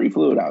 He's pretty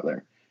fluid out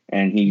there.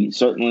 And he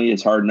certainly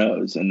is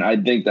hard-nosed. And I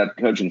think that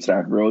coaching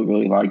staff really,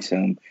 really likes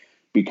him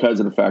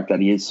because of the fact that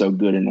he is so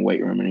good in the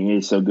weight room and he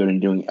is so good in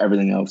doing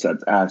everything else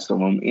that's asked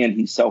of him. And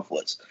he's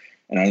selfless.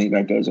 And I think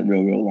that goes a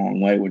real, real long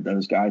way with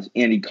those guys.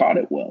 And he caught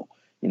it well.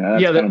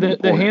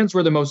 The hands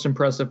were the most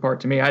impressive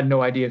part to me. I had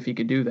no idea if he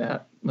could do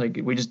that. Like,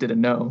 we just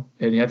didn't know.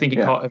 And I think he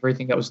caught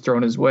everything that was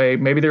thrown his way.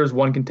 Maybe there was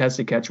one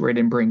contested catch where he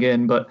didn't bring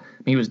in, but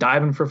he was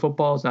diving for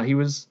footballs. Now, he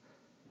was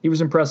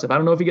impressive. I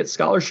don't know if he gets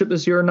scholarship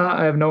this year or not.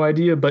 I have no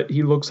idea, but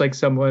he looks like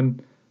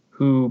someone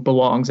who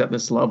belongs at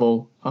this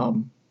level,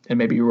 and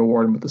maybe you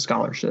reward him with a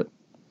scholarship.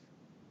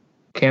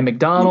 Cam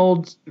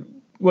McDonald,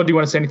 what do you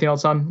want to say? Anything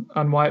else on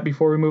Wyatt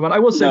before we move on? I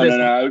will say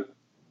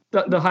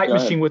the hype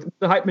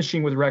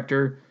machine with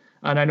Rector,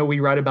 and I know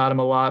we write about him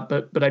a lot,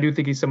 but I do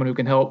think he's someone who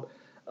can help.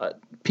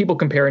 People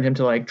comparing him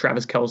to like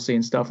Travis Kelce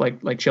and stuff,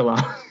 like chill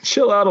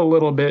out a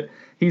little bit.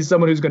 He's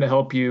someone who's going to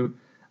help you,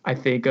 I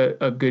think,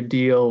 a good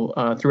deal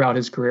throughout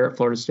his career at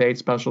Florida State,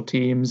 special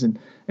teams and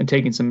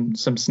taking some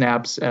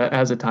snaps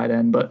as a tight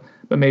end, but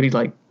maybe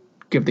like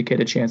give the kid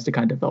a chance to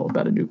kind of develop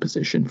at a new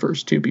position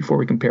first too before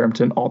we compare him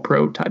to an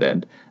all-pro tight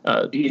end.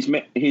 He's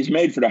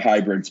made for the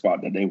hybrid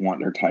spot that they want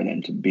their tight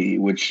end to be,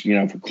 which, for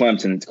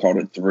Clemson, it's called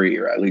a 3,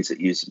 or at least it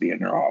used to be in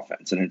their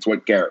offense. And it's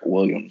what Garrett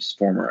Williams,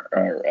 former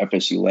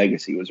FSU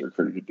legacy, was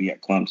recruited to be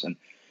at Clemson.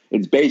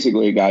 It's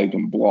basically a guy who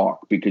can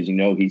block because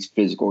he's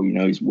physical,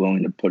 he's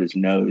willing to put his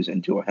nose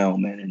into a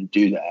helmet and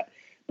do that.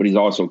 But he's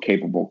also a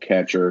capable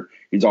catcher.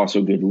 He's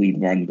also a good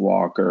lead run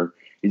blocker.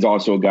 He's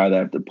also a guy that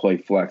have to play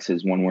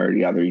flexes one way or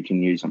the other. You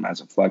can use him as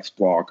a flex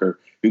blocker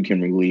who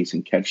can release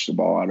and catch the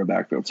ball out of the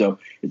backfield. So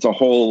it's a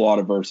whole lot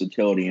of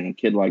versatility, and a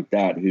kid like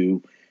that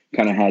who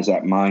kind of has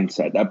that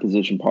mindset, that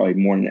position probably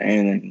more than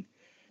anything.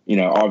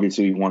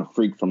 Obviously you want to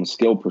freak from a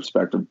skill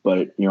perspective,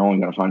 but you're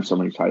only going to find so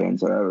many tight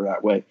ends that are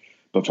that way.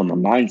 But from a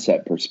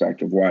mindset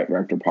perspective, Wyatt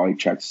Rector probably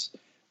checks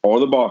all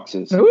the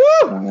boxes. There you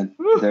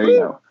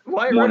go.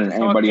 More than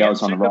anybody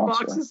else on the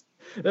roster.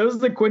 That was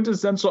the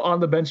quintessential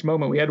on the bench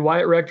moment. We had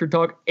Wyatt Rector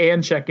talk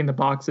and checking the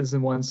boxes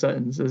in one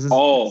sentence. This is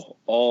all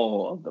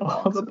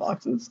of the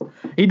boxes.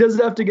 He does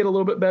have to get a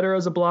little bit better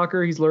as a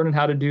blocker. He's learning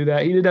how to do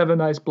that. He did have a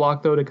nice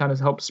block though to kind of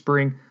help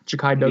spring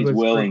Ja'Kai Douglas. He's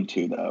willing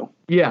to though.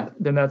 Yeah,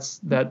 then that's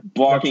that.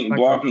 Blocking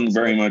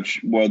very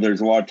much. Well,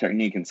 there's a lot of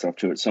technique and stuff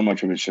to it. So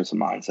much of it's just a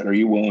mindset. Are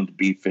you willing to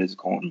be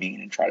physical and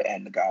mean and try to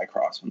end the guy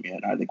across from you?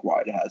 And I think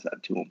Wyatt has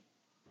that to him.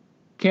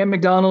 Cam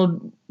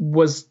McDonald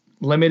was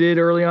limited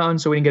early on,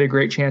 so we didn't get a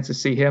great chance to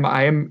see him.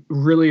 I am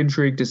really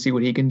intrigued to see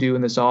what he can do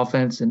in this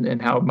offense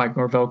and how Mike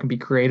Norvell can be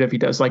creative. He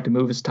does like to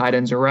move his tight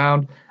ends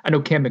around. I know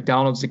Cam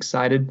McDonald's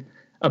excited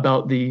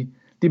about the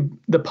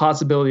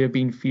possibility of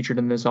being featured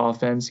in this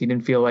offense. He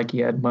didn't feel like he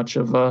had much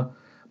of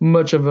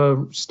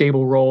a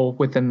stable role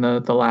within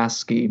the last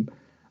scheme.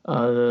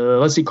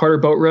 Let's see, Carter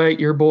Boatwright,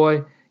 your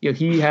boy.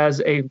 He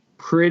has a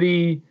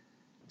pretty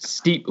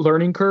steep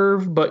learning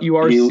curve, but you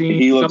are seeing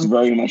he looks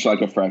very much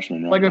like a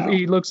freshman right now.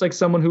 He looks like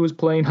someone who was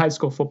playing high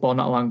school football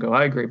not long ago.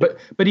 I agree, but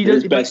he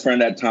his does. Best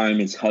friend at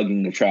time is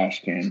hugging the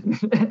trash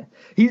can.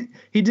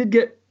 he did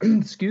get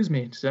excuse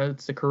me,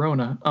 it's the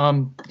corona.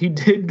 He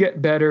did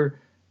get better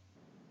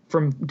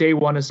from day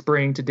 1 of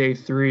spring to day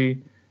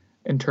 3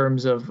 in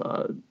terms of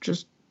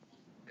just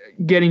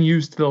getting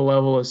used to the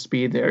level of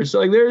speed there. So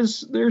like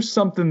there's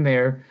something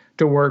there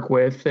to work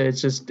with.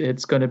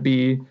 It's going to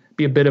be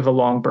a bit of a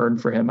long burn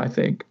for him, I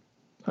think.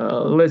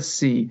 Let's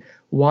see,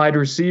 wide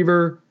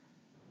receiver.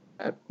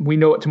 We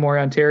know what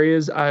Tamorrion Terry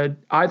is.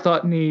 I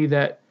thought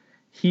that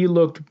he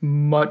looked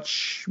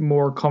much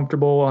more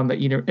comfortable on the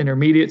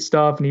intermediate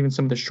stuff and even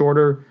some of the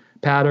shorter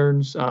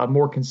patterns,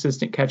 more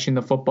consistent catching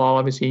the football.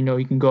 Obviously,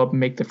 he can go up and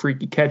make the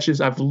freaky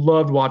catches. I've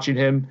loved watching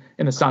him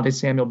in the Asante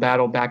Samuel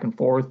battle back and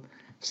forth.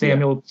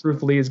 Samuel,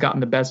 truthfully, has gotten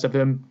the best of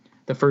him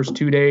the first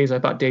 2 days. I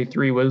thought day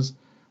 3 was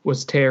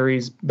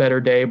Terry's better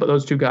day, but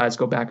those two guys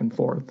go back and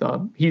forth.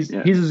 He's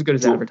as good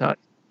as advertised.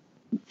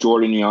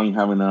 Jordan Young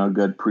having a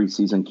good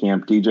preseason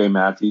camp. DJ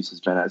Matthews has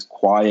been as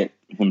quiet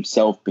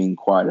himself, being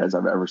quiet as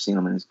I've ever seen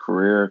him in his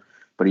career,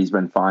 but he's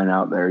been fine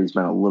out there. He's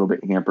been a little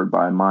bit hampered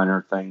by a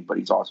minor thing, but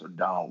he's also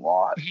done a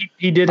lot.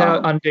 He did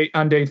have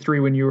on day 3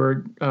 when you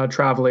were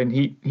traveling.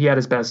 He had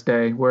his best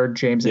day where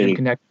James and him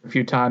connected a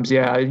few times.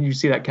 Yeah, you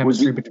see that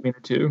chemistry between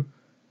the two.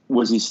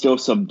 Was he still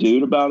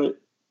subdued about it?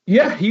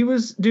 Yeah, he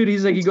was. Dude,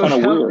 he's like, he goes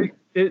kind of weird.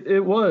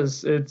 It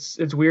was.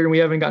 It's weird, and we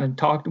haven't gotten to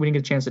talk. We didn't get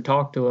a chance to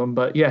talk to him,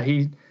 but yeah,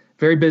 he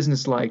very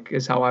businesslike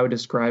is how I would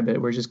describe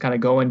it. Where he's just kind of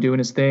going, doing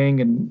his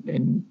thing,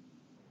 and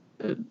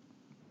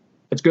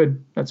it's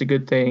good. That's a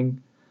good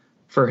thing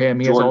for him.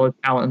 He has all the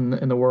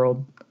talent in the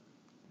world.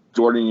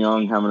 Jordan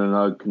Young having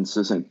another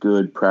consistent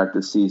good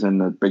practice season.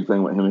 The big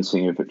thing with him is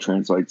seeing if it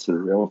translates to the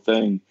real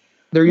thing.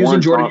 They're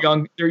using Jordan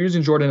Young. They're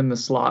using Jordan in the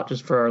slot,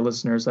 just for our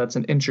listeners. That's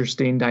an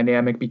interesting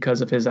dynamic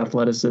because of his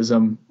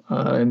athleticism,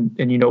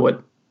 and you know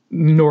what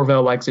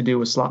Norvell likes to do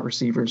with slot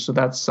receivers. So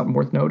that's something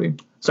worth noting.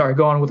 Sorry,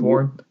 go on with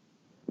Warren.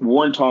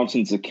 Warren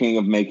Thompson's the king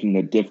of making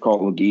the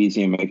difficult look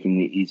easy and making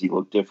the easy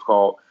look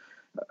difficult.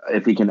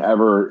 If he can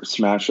ever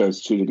smash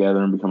those two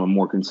together and become a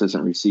more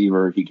consistent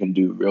receiver, he can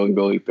do really,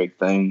 really big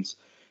things.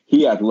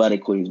 He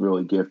athletically is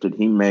really gifted.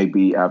 He may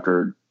be,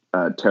 after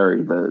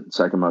Terry, the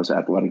second most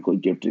athletically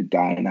gifted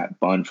guy in that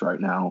bunch right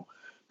now,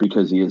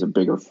 because he is a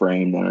bigger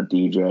frame than a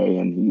DJ,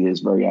 and he is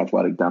very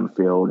athletic down the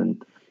field,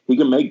 and he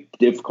can make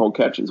difficult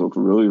catches look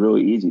really,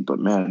 really easy. But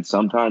man,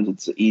 sometimes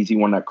it's the easy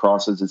one that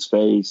crosses his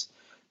face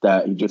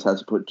that he just has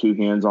to put two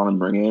hands on and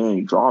bring it in, and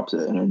he drops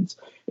it. And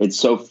it's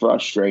so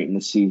frustrating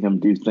to see him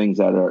do things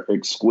that are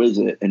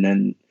exquisite and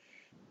then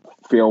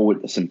fail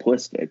with the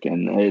simplistic.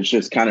 And it's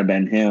just kind of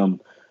been him.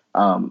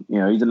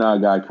 He's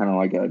another guy kind of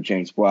like a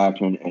James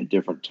Blackman in a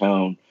different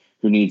tone,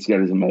 who needs to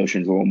get his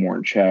emotions a little more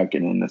in check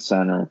and in the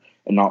center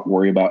and not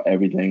worry about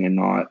everything and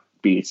not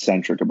be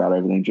eccentric about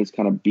everything. Just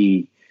kind of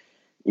be,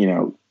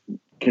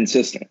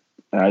 consistent.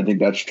 And I think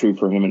that's true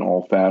for him in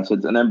all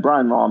facets. And then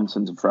Brian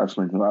Robinson's a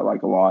freshman who I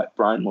like a lot.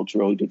 Brian looks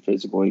really good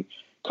physically,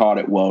 caught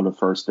it well the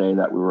first day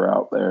that we were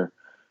out there.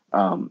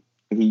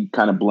 He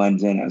kind of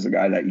blends in as a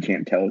guy that you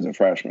can't tell is a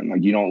freshman.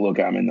 Like, you don't look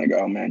at him and think,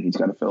 oh, man, he's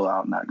got to fill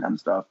out and that kind of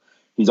stuff.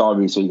 He's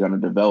obviously going to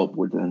develop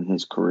within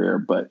his career,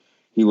 but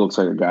he looks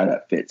like a guy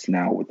that fits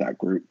now with that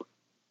group.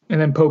 And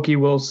then Pokey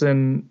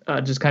Wilson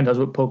just kind of does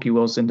what Pokey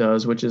Wilson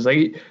does, which is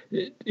like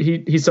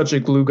he's such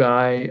a glue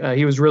guy.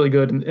 He was really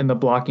good in the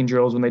blocking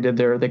drills when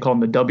they call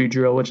him the W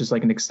drill, which is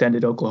like an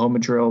extended Oklahoma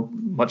drill,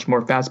 much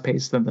more fast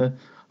paced than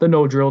the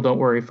no drill. Don't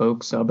worry,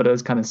 folks, but it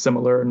is kind of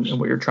similar in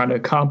what you're trying to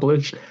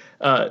accomplish.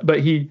 But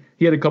he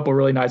had a couple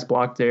really nice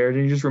blocks there, and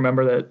you just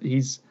remember that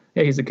he's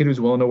a kid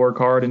who's willing to work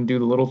hard and do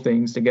the little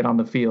things to get on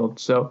the field.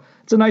 So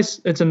it's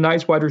a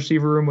nice wide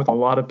receiver room with a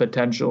lot of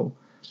potential.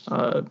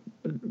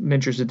 I'm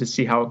interested to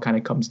see how it kind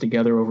of comes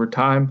together over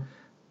time.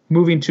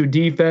 Moving to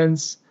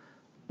defense,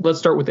 let's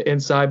start with the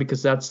inside,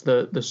 because that's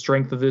the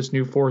strength of this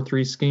new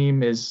 4-3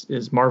 scheme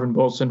is Marvin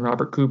Wilson,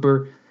 Robert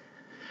Cooper.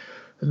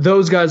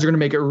 Those guys are going to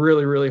make it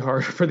really, really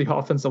hard for the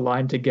offensive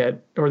line to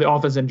get, or the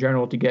offense in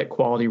general, to get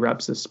quality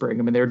reps this spring.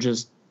 I mean, they're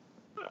just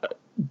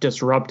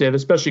disruptive,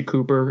 especially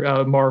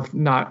Cooper. Marv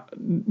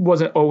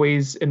wasn't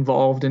always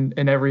involved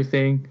in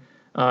everything.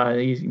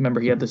 Remember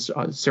he had this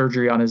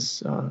surgery on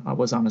his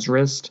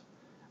wrist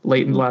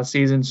late in last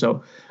season.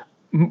 So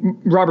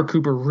Robert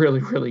Cooper, really,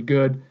 really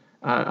good.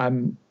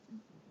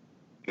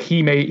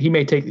 He may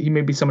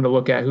be someone to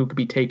look at who could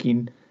be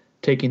taking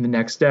the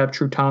next step.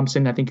 True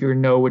Thompson, I think you're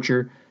gonna know what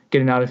you're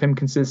getting out of him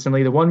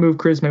consistently. The one move,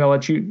 Chris, maybe I'll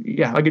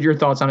get your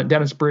thoughts on it.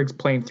 Dennis Briggs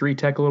playing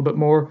 3-tech a little bit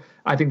more.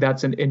 I think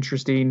that's an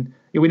interesting.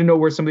 We didn't know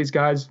where some of these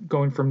guys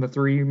going from the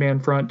 3-man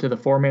front to the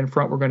 4-man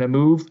front were going to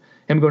move.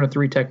 Him going to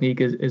 3 technique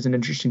is an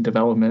interesting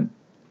development.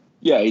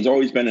 Yeah, he's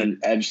always been an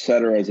edge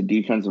setter as a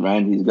defensive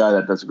end. He's a guy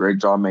that does a great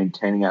job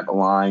maintaining at the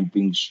line,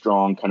 being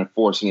strong, kind of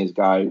forcing his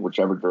guy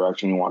whichever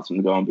direction he wants him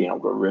to go and being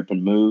able to rip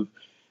and move.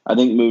 I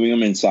think moving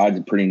him inside is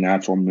a pretty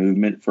natural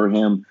movement for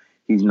him.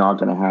 He's not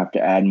going to have to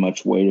add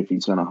much weight if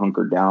he's going to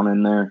hunker down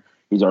in there.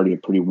 He's already a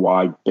pretty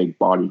wide,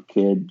 big-bodied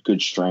kid,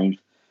 good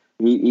strength.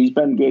 He's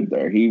been good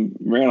there. He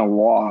ran a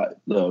lot,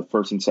 the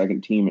first and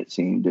second team, it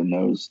seemed, in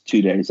those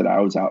 2 days that I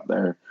was out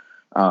there.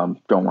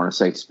 Don't want to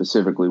say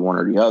specifically one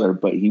or the other,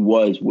 but he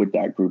was with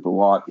that group a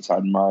lot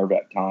beside Marv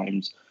at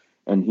times,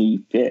 and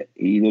he fit.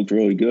 He looked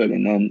really good.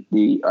 And then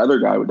the other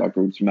guy with that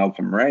group is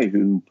Malcolm Ray,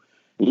 who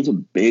he's a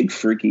big,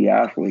 freaky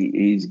athlete.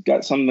 He's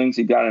got some things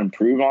he got to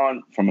improve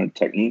on from a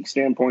technique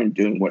standpoint,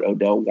 doing what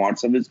Odell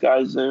wants of his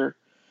guys there.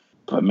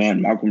 But,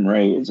 man, Malcolm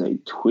Ray is a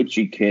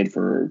twitchy kid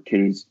for a kid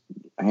who's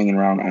hanging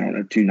around,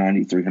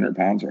 290, 300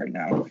 pounds right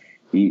now.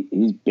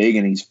 He's big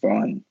and he's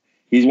fun.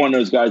 He's one of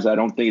those guys I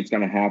don't think it's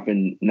going to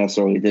happen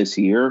necessarily this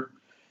year.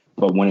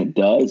 But when it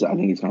does, I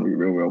think it's going to be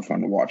real, real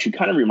fun to watch. He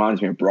kind of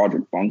reminds me of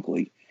Broderick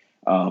Bunkley.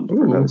 For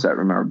those that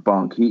remember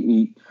Bunk.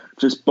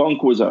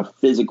 Bunk was a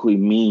physically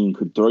mean,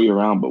 could throw you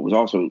around, but was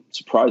also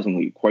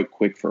surprisingly quite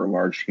quick for a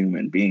large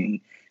human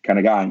being kind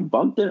of guy. And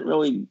Bunk didn't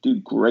really do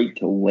great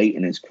till late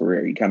in his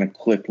career. He kind of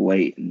clicked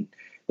late, and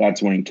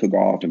that's when he took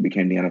off and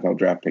became the NFL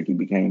draft pick he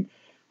became.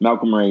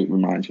 Malcolm Ray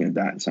reminds me of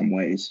that in some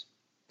ways.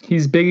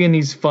 He's big and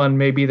he's fun.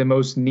 Maybe the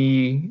most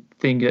knee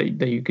thing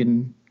that you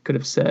could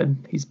have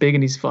said. He's big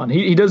and he's fun.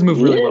 He does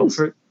move really well.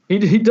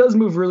 He does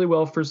move really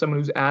well for someone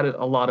who's added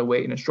a lot of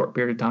weight in a short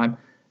period of time.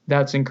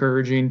 That's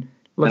encouraging.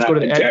 Let's go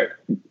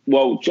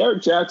to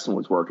Jared Jackson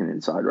was working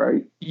inside,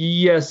 right?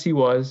 Yes, he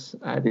was.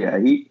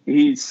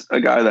 He's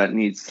a guy that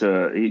needs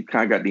to. He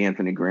kind of got the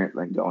Anthony Grant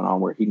thing going on,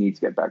 where he needs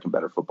to get back in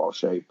better football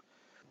shape.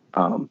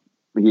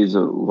 He's a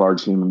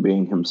large human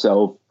being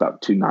himself,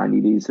 about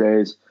 290 these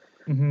days.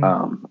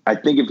 Mm-hmm. I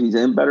think if he's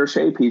in better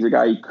shape, he's a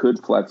guy you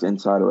could flex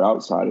inside or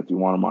outside if you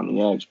want him on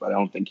the edge. But I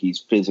don't think he's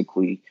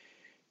physically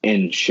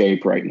in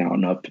shape right now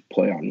enough to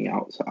play on the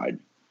outside.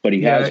 But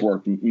he has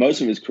worked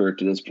most of his career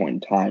to this point in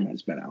time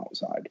has been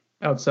outside.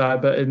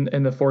 But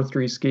in the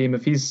 4-3 scheme,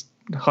 if he's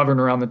hovering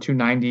around the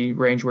 290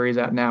 range where he's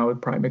at now,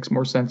 it probably makes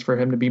more sense for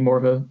him to be more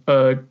of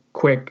a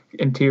quick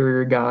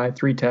interior guy.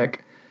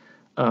 3-tech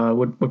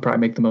would probably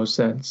make the most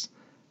sense.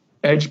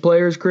 Edge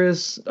players,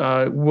 Chris,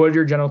 what are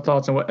your general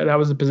thoughts on what that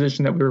was the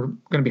position that we were going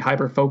to be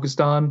hyper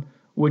focused on?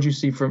 What'd you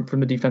see from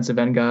the defensive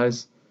end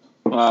guys?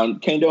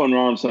 Kendo and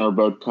Robinson are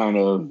both kind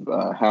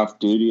of half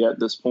duty at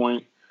this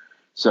point.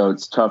 So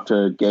it's tough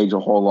to gauge a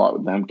whole lot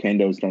with them.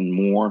 Kendo's done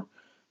more.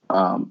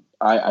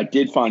 I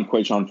did find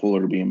Quayshawn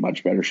Fuller to be in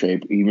much better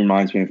shape. He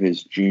reminds me of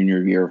his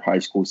junior year of high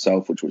school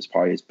self, which was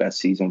probably his best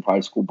season of high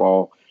school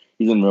ball.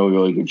 He's in really,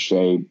 really good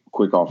shape,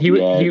 quick off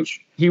the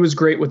edge. He was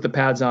great with the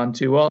pads on,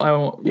 too.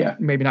 Well,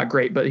 maybe not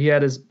great, but he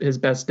had his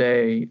best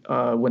day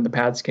when the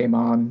pads came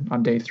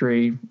on day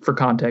 3, for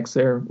context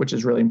there, which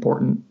is really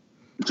important.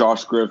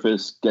 Josh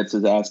Griffiths gets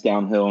his ass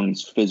downhill, and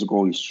he's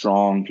physical. He's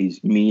strong.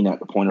 He's mean at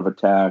the point of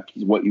attack.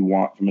 He's what you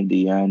want from a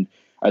DN.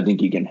 I think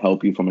he can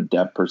help you from a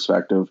depth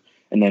perspective.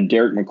 And then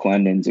Derek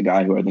McClendon's a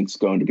guy who I think is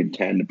going to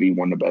contend to be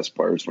one of the best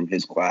players from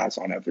his class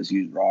on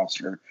FSU's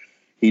roster.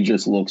 He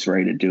just looks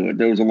ready to do it.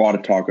 There was a lot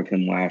of talk of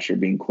him last year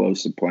being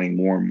close to playing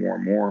more and more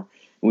and more.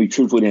 And we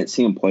truthfully didn't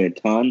see him play a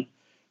ton,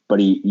 but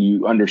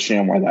you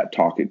understand why that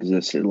talk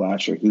existed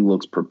last year. He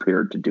looks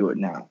prepared to do it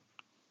now.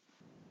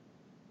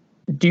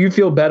 Do you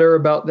feel better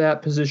about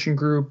that position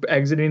group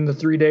exiting the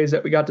 3 days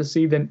that we got to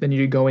see than you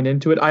did going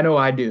into it? I know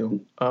I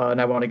do,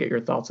 and I want to get your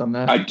thoughts on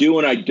that. I do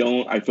and I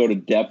don't. I feel the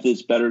depth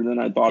is better than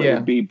I thought it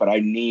would be, but I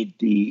need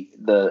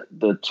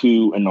the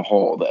two in the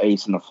hole, the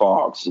Ace and the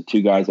Fox, the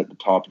two guys at the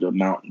top of the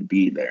mountain to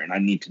be there, and I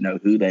need to know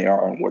who they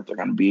are and what they're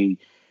going to be.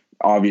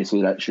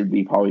 Obviously, that should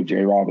be probably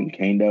J-Rob and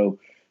Kendo,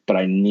 but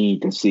I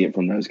need to see it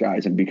from those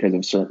guys, and because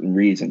of certain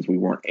reasons, we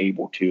weren't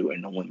able to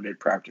in the limited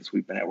practice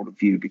we've been able to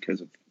view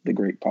because of the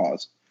great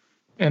pause.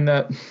 And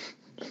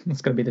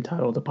that's going to be the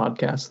title of the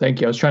podcast.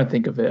 Thank you. I was trying to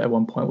think of it at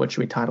one point. What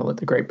should we title it?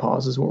 The Great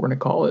Pause is what we're going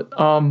to call it.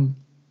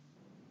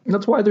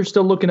 That's why they're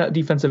still looking at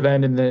defensive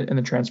end in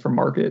the transfer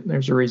market.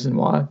 There's a reason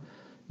why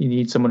you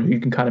need someone who you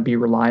can kind of be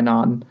relying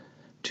on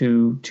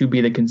to be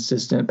the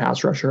consistent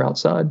pass rusher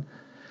outside.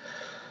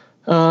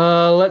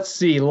 Let's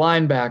see.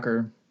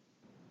 Linebacker.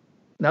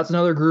 That's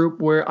another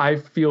group where I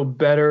feel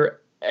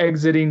better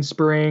exiting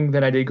spring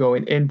than I did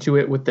going into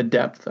it with the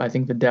depth. I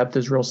think the depth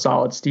is real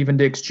solid. Steven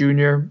Dix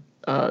Jr.,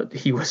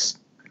 he was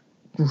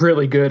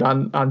really good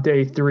on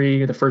day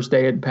 3, the first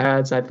day in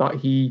pads. I thought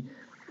he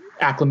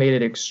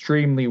acclimated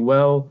extremely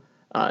well,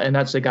 and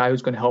that's a guy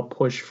who's going to help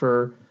push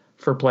for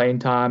playing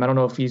time. I don't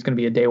know if he's going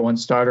to be a day 1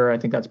 starter. I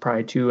think that's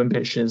probably too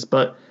ambitious,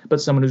 but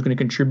someone who's going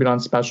to contribute on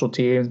special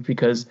teams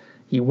because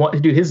he wants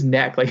to do his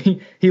neck. Like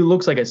he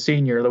looks like a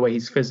senior the way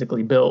he's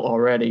physically built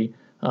already.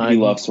 He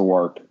loves to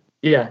work.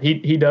 Yeah,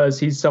 he does.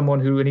 He's someone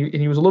who and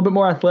he was a little bit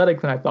more athletic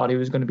than I thought he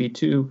was going to be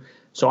too.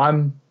 So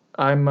I'm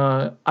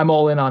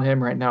all in on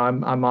him right now.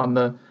 I'm on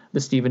the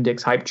Steven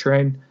Dix hype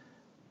train.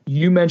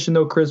 You mentioned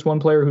though, Chris, one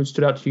player who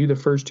stood out to you the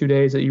first 2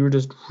 days that you were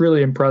just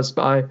really impressed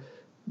by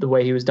the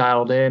way he was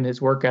dialed in,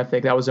 his work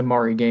ethic. That was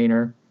Amari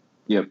Gaynor.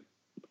 Yep.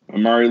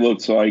 Amari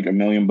looks like $1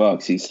 million.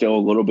 He's still a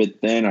little bit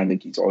thin. I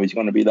think he's always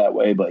going to be that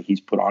way, but he's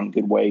put on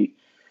good weight.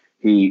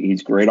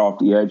 He's great off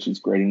the edge. He's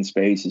great in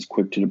space. He's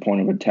quick to the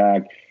point of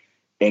attack.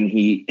 And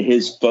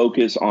his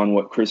focus on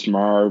what Chris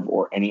Marv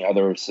or any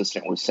other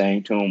assistant was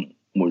saying to him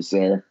was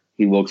there.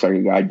 He looks like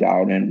a guy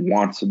dialed in,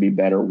 wants to be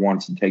better,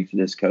 wants to take to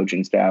this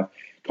coaching staff,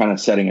 kind of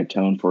setting a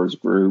tone for his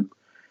group.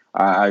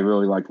 I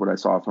really liked what I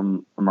saw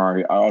from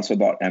Amari. I also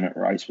thought Emmett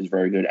Rice was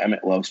very good.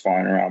 Emmett loves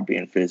flying around,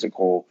 being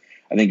physical.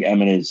 I think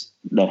Emmett is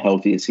the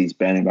healthiest he's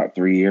been in about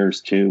 3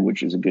 years, too,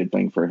 which is a good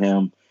thing for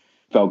him.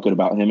 Felt good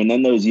about him. And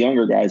then those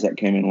younger guys that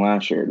came in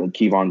last year, the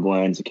Kevon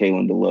Glenn's, the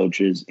Kalen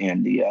DeLoaches,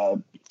 and the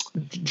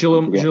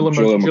Gillum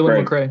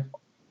McCray.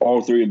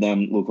 All three of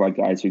them look like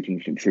guys who can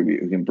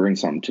contribute, who can bring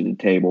something to the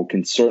table,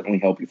 can certainly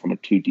help you from a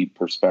 2-deep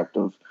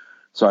perspective.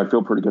 So I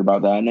feel pretty good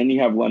about that. And then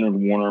you have Leonard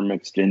Warner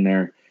mixed in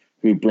there,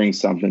 who brings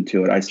something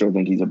to it. I still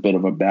think he's a bit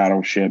of a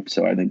battleship,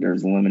 so I think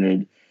there's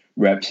limited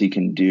reps he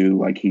can do.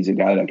 Like, he's a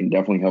guy that can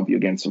definitely help you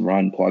against the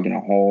run, plugging a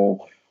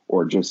hole,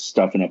 or just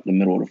stuffing up the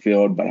middle of the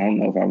field. But I don't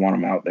know if I want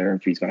him out there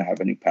if he's going to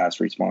have any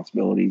pass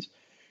responsibilities.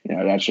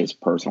 That's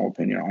just personal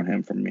opinion on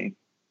him from me.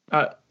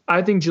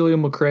 I think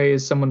Julian McCray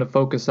is someone to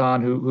focus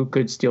on who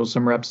could steal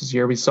some reps this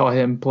year. We saw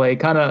him play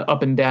kind of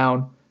up and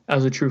down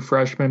as a true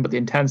freshman, but the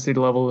intensity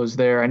level is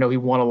there. I know he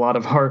won a lot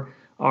of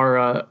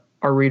our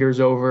readers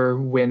over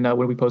when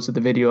we posted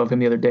the video of him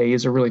the other day.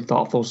 He's a really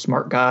thoughtful,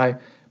 smart guy,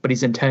 but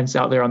he's intense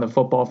out there on the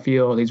football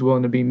field. He's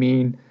willing to be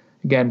mean.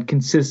 Again,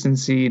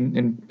 consistency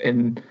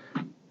and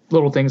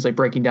little things like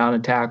breaking down a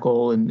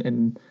tackle,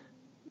 and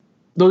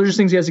those are just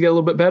things he has to get a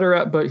little bit better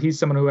at, but he's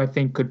someone who I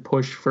think could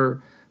push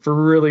for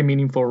really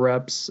meaningful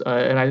reps,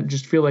 and I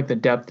just feel like the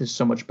depth is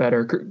so much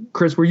better.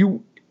 Chris, were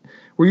you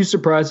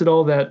surprised at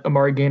all that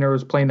Amari Gaynor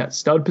was playing that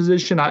stud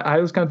position? I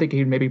was kind of thinking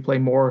he'd maybe play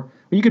more.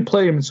 You could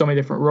play him in so many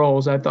different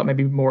roles. I thought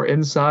maybe more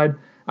inside.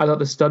 I thought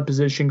the stud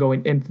position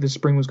going into the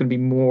spring was going to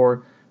be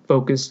more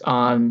focused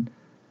on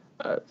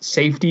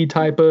safety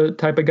type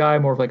of guy,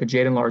 more of like a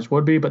Jaden Lars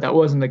would be, but that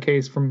wasn't the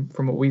case from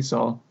what we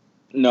saw.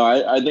 No,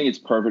 I think it's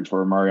perfect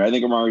for Amari. I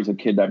think Amari's a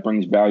kid that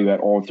brings value at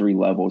all three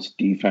levels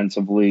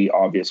defensively.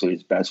 Obviously,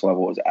 his best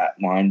level is at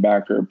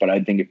linebacker, but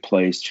I think it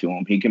plays to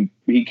him. He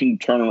can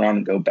turn around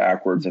and go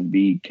backwards and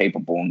be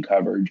capable in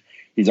coverage.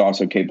 He's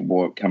also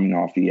capable of coming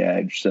off the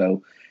edge.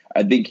 So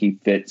I think he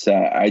fits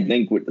that. I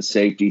think with the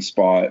safety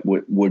spot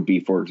would be,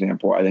 for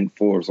example, I think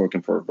Fuller's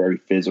looking for a very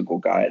physical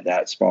guy at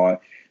that spot.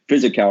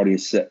 Physicality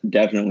is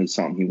definitely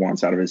something he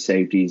wants out of his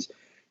safeties.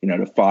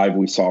 The 5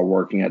 we saw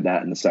working at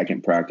that in the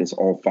second practice,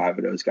 all 5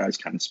 of those guys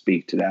kind of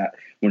speak to that.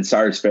 When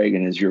Cyrus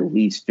Fagan is your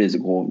least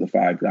physical of the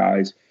 5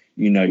 guys,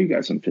 you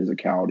got some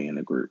physicality in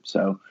the group.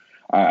 So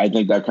I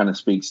think that kind of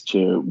speaks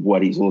to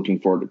what he's looking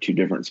for at the 2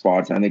 different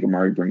spots. I think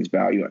Amari brings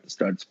value at the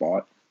stud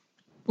spot.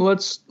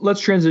 Let's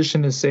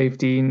transition to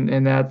safety,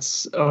 and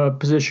that's a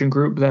position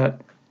group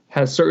that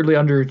has certainly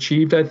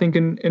underachieved, I think,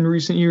 in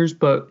recent years.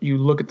 But you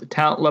look at the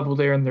talent level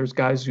there, and there's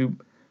guys who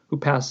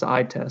pass the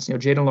eye test.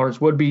 Jaden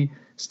Lars would be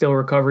still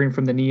recovering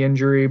from the knee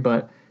injury,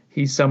 but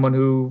he's someone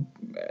who,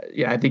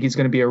 I think he's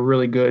going to be a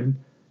really good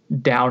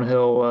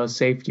downhill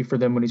safety for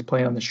them when he's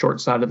playing on the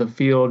short side of the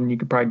field. And you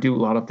could probably do a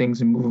lot of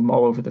things and move him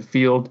all over the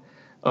field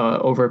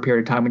over a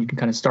period of time when you can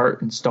kind of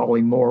start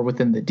installing more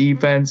within the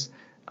defense.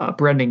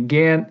 Brendan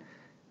Gant,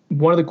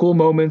 one of the cool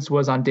moments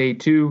was on day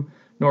 2,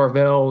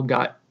 Norvell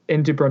got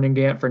into Brendan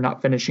Gant for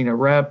not finishing a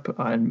rep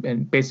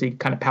and basically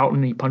kind of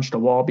pouting. He punched a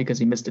wall because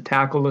he missed a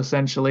tackle,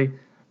 essentially.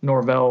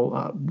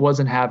 Norvell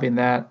wasn't having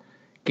that.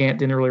 Gant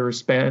didn't really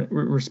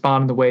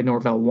respond in the way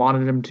Norvell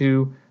wanted him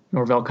to.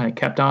 Norvell kind of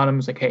kept on him. He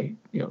was like, hey,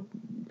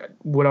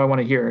 what do I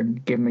want to hear?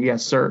 And gave him a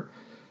yes, sir.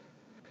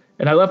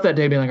 And I left that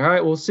day being like, all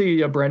right, we'll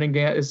see. Brendan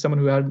Gant is someone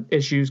who had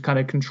issues kind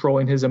of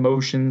controlling his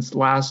emotions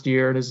last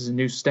year. This is a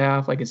new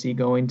staff. Like, is he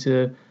going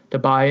to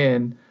buy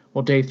in?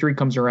 Well, day 3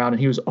 comes around, and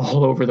he was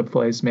all over the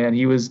place, man.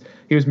 He was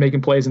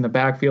making plays in the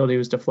backfield. He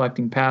was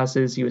deflecting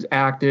passes. He was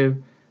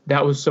active.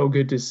 That was so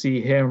good to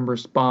see him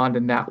respond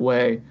in that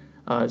way.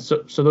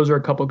 So those are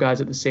a couple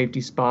guys at the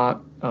safety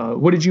spot.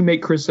 What did you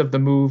make, Chris, of the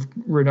move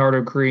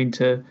Renardo Green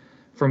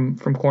from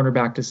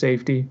cornerback to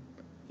safety?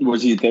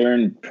 Was he there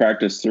in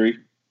practice 3?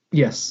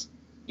 Yes.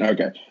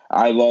 Okay.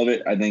 I love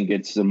it. I think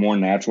it's the more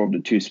natural of the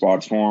 2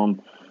 spots for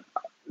him.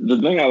 The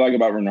thing I like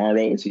about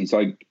Renardo is he's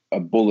like a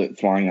bullet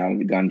flying out of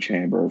the gun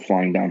chamber or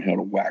flying downhill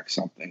to whack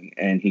something.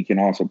 And he can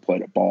also play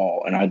the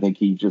ball. And I think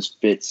he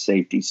just fits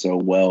safety so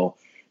well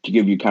to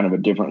give you kind of a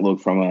different look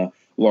from a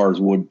Lars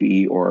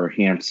Woodby or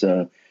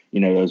Hamza,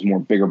 those more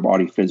bigger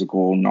body,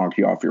 physical, knock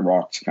you off your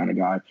rocks kind of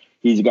guy.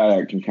 He's a guy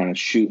that can kind of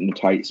shoot in the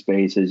tight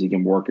spaces. He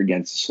can work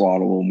against the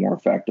slot a little more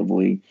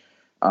effectively.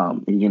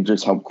 He can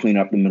just help clean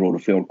up the middle of the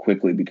field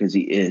quickly because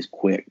he is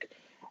quick.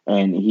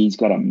 And he's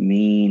got a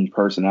mean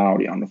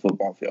personality on the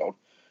football field.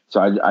 So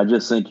I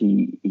just think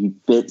he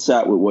fits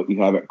that with what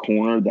you have at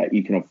corner, that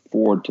you can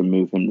afford to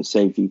move him to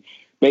safety.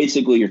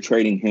 Basically, you're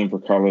trading him for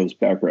Carlos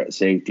Becker at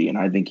safety, and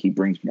I think he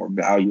brings more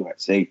value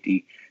at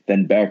safety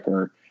than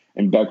Becker.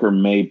 And Becker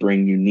may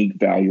bring unique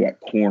value at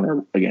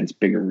corner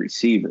against bigger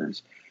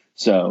receivers.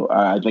 So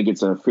I think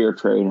it's a fair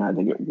trade, and I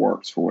think it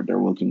works for what they're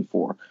looking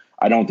for.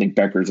 I don't think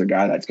Becker's a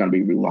guy that's going to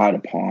be relied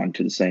upon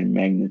to the same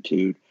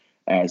magnitude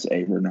as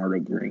a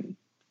Renardo Green.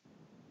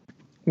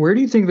 Where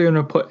do you think they're going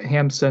to put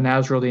Hamza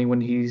Nasruddin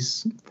when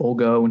he's full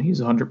go, when he's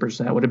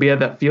 100%? Would it be at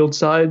that field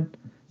side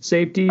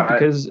safety?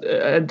 Because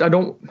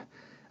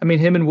I mean,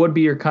 him and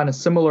Woodby are kind of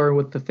similar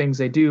with the things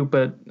they do,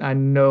 but I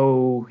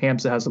know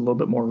Hamza has a little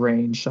bit more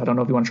range. So I don't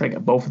know if you want to try to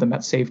get both of them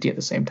at safety at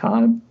the same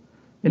time.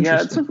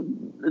 Yeah,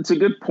 it's a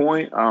good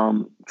point.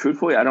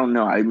 Truthfully, I don't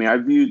know. I mean, I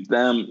viewed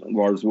them,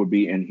 Lars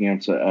Woodby and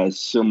Hamza, as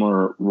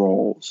similar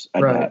roles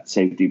at that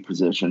safety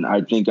position.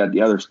 I think at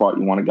the other spot,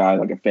 you want a guy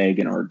like a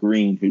Fagan or a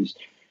Green who's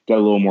got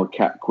a little more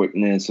cat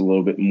quickness, a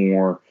little bit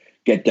more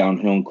get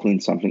downhill and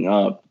clean something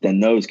up than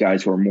those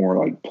guys who are more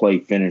like play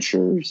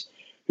finishers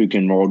who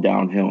can roll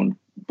downhill and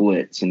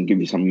blitz and give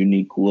you some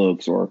unique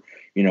looks, or,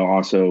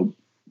 also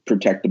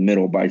protect the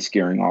middle by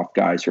scaring off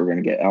guys who are going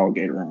to get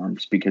alligator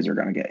arms because they're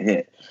going to get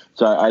hit.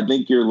 So I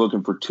think you're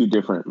looking for two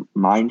different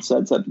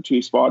mindsets at the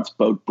two spots,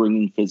 both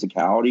bringing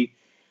physicality,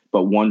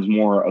 but one's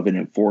more of an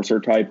enforcer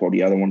type while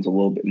the other one's a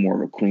little bit more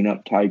of a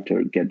cleanup type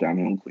to get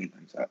downhill and clean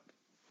things up.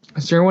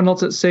 Is there anyone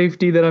else at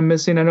safety that I'm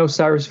missing? I know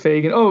Cyrus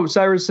Fagan. Oh,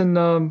 Cyrus and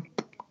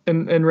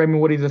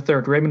Raymond Woody III.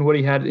 Raymond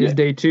Woody had his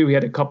day too. He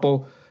had a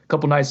couple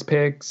nice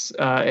picks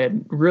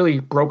and really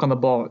broke on the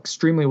ball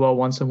extremely well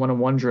once in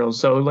one-on-one drills.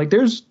 So like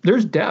there's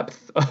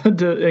depth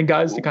and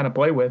guys to kind of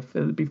play with.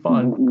 It'd be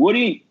fun.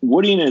 Woody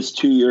in his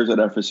 2 years at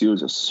FSU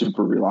is a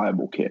super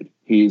reliable kid.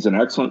 He's an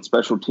excellent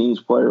special teams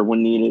player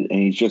when needed, and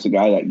he's just a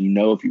guy that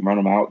if you run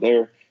him out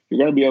there, you're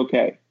going to be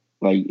okay.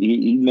 Like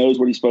he knows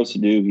what he's supposed to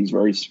do. He's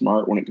very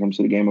smart when it comes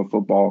to the game of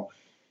football.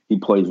 He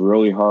plays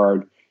really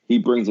hard. He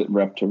brings it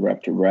rep to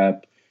rep to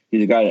rep.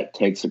 He's a guy that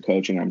takes the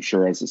coaching. I'm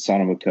sure as the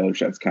son of a coach,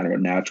 that's kind of a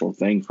natural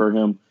thing for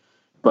him.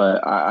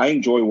 But I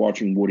enjoy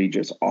watching Woody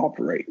just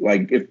operate.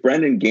 Like if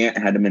Brendan Gant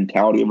had the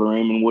mentality of a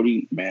Raymond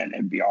Woody, man,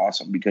 it'd be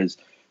awesome because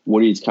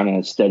Woody's kind of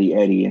a steady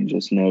Eddie and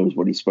just knows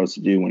what he's supposed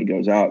to do when he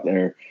goes out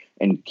there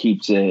and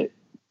keeps it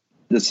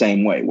the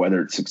same way, whether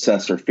it's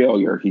success or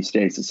failure. He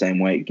stays the same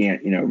way.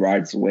 Gant,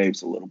 rides the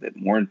waves a little bit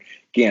more. And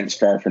Gant's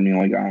far from the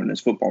only guy on his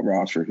football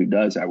roster who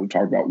does that. We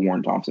talk about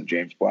Warren Thompson,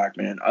 James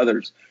Blackman, and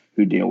others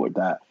who deal with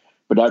that.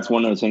 But that's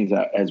one of those things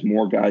that as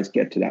more guys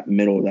get to that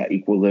middle, that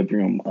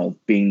equilibrium of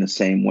being the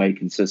same way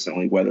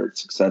consistently, whether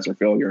it's success or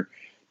failure,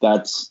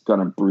 that's going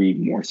to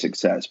breed more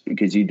success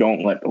because you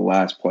don't let the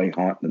last play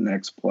haunt the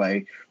next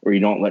play, or you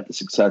don't let the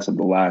success of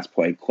the last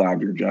play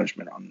cloud your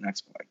judgment on the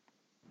next play.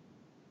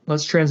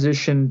 Let's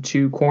transition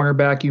to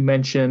cornerback. You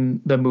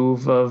mentioned the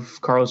move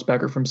of Carlos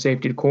Becker from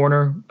safety to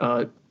corner.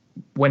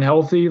 When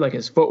healthy, like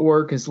his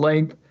footwork, his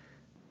length,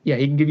 yeah,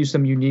 he can give you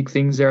some unique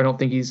things there. I don't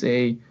think he's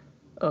a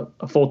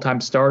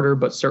full-time starter,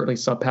 but certainly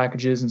sub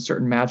packages in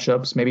certain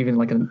matchups, maybe even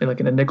like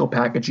in a nickel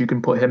package, you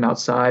can put him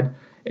outside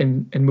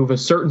and move a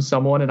certain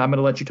someone. And I'm going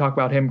to let you talk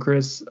about him,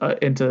 Chris,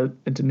 into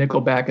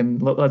nickelback,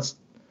 and let's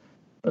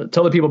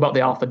tell the people about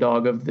the alpha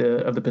dog of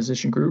the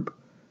position group.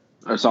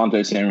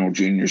 Asante Samuel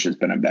Jr. has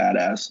been a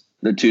badass.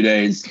 The 2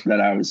 days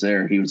that I was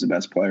there, he was the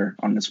best player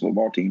on this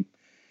football team.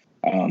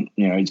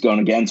 He's going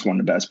against one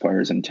of the best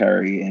players in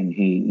Terry, and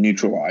he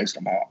neutralized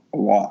him a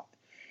lot.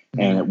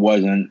 And it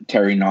wasn't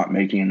Terry not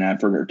making an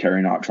effort or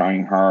Terry not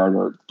trying hard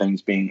or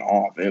things being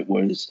off. It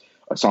was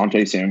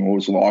Asante Samuel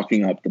was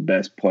locking up the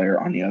best player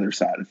on the other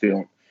side of the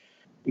field.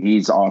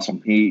 He's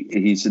awesome.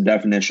 He's the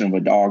definition of a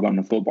dog on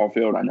the football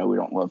field. I know we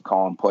don't love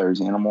calling players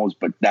animals,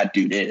 but that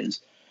dude is.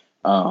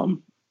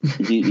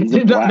 He's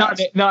not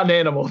an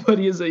animal, but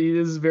he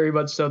is very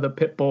much so the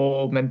pit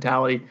bull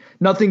mentality.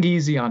 Nothing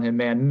easy on him,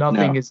 man.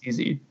 Nothing is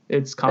easy.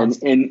 It's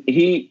constant. And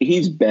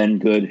he's been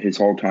good his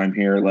whole time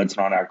here. Let's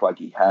not act like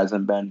he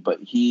hasn't been,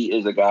 but he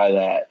is a guy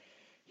that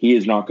he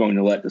is not going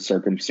to let the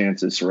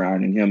circumstances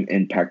surrounding him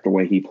impact the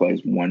way he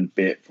plays one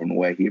bit from the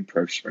way he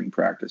approached spring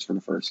practice for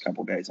the first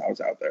couple of days I was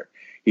out there.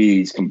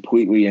 He's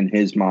completely in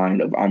his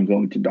mind of I'm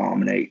going to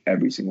dominate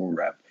every single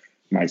rep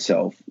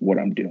myself, what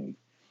I'm doing.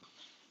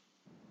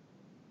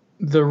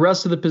 The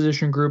rest of the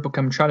position group,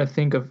 I'm trying to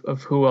think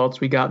of who else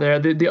we got there.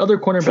 The other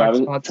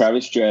cornerback spots.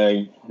 Travis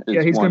J.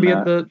 Yeah, he's going to be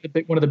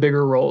at one of the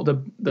bigger role,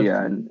 the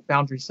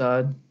boundary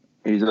side.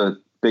 He's a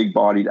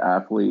big-bodied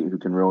athlete who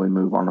can really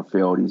move on the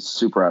field. He's a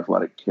super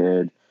athletic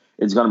kid.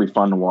 It's going to be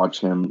fun to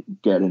watch him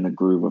get in the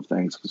groove of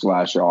things because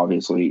last year,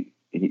 obviously,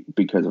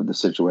 because of the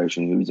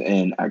situation he was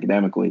in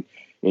academically,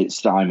 it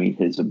stymied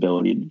his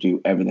ability to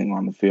do everything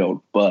on the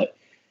field. But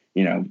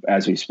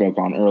as we spoke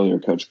on earlier,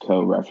 Coach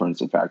Coe referenced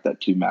the fact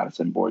that two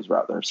Madison boys were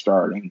out there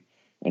starting,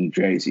 and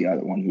Jay's the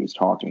other one he was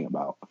talking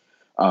about.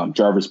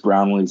 Jarvis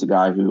Brownlee is a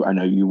guy who I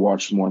know you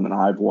watched more than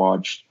I've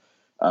watched.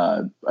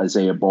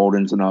 Isaiah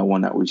Bolden's another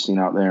one that we've seen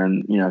out there.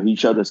 And, he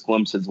showed us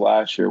glimpses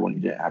last year when he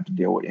didn't have to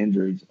deal with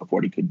injuries of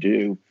what he could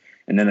do.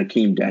 And then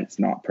Akeem Dent's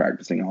not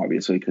practicing,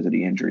 obviously, because of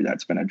the injury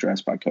that's been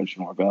addressed by Coach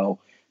Norvell.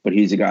 But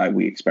he's a guy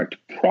we expect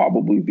to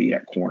probably be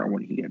at corner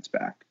when he gets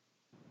back.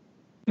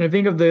 And I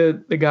think of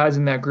the guys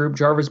in that group,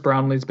 Jarvis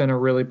Brownlee's been a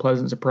really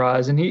pleasant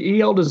surprise. And he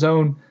held his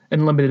own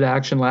in limited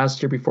action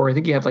last year before. I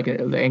think he had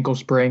the ankle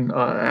sprain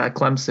at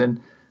Clemson.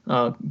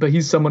 But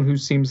he's someone who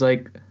seems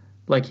like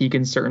like he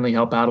can certainly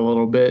help out a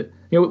little bit.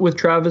 With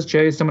Travis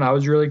Jay, someone I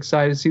was really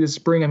excited to see this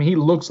spring. I mean, he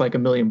looks like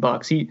 $1 million.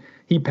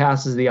 He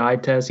passes the eye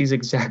test. He's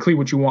exactly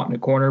what you want in a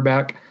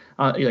cornerback,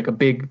 like a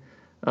big,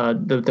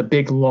 the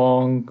big,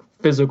 long,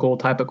 physical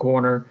type of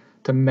corner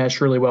to mesh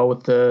really well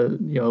with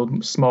the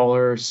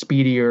smaller,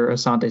 speedier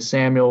Asante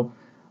Samuel.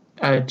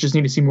 I just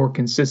need to see more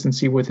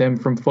consistency with him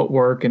from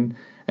footwork and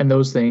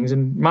those things.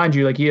 And mind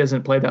you, like he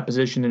hasn't played that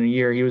position in a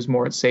year. He was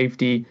more at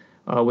safety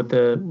with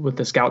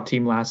the scout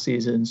team last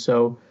season.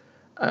 So,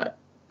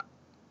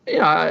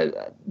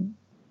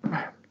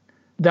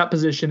 that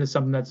position is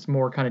something that's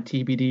more kind of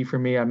TBD for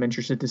me. I'm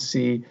interested to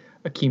see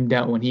Akeem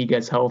Dent when he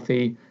gets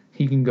healthy.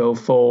 He can go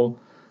full.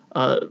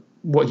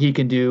 What he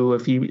can do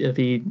if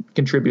he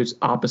contributes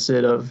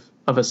opposite of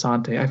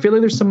Asante. I feel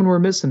like there's someone we're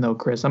missing though,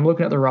 Chris. I'm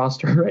looking at the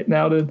roster right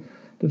now to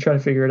try to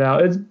figure it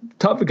out. It's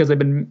tough because they've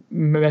been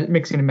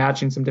mixing and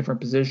matching some different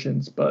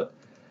positions, but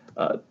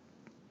I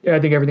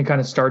think everything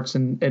kind of starts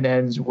and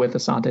ends with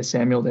Asante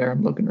Samuel there.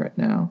 I'm looking right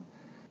now.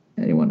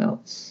 Anyone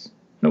else?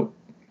 Nope.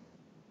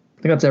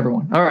 I think that's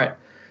everyone. All right.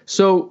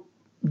 So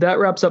that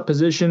wraps up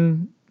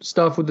position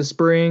stuff with the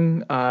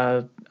spring.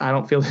 I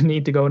don't feel the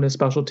need to go into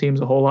special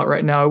teams a whole lot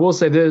right now. I will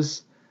say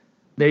this.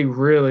 They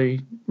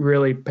really,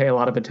 really pay a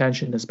lot of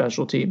attention to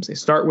special teams. They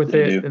start with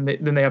it, and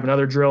then they have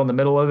another drill in the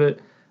middle of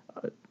it.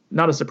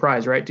 Not a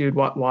surprise, right, dude?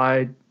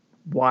 Why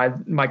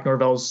Mike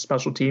Norvell's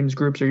special teams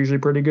groups are usually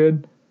pretty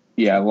good?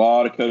 Yeah, a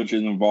lot of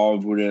coaches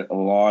involved with it. A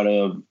lot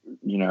of,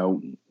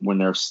 when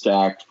they're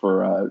stacked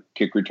for a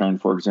kick return,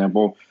 for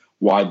example,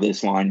 why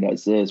this line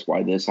does this,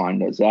 why this line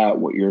does that,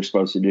 what you're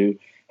supposed to do,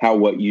 how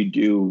what you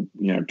do,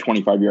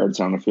 25 yards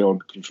down the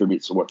field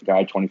contributes to what the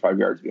guy 25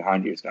 yards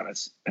behind you is going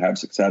to have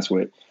success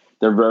with.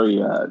 They're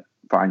very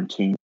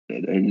fine-tuned.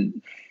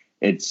 And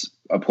it's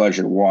a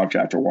pleasure to watch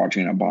after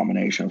watching an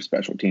abomination of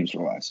special teams for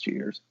the last 2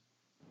 years.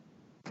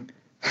 It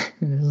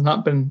has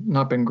not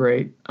been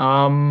great.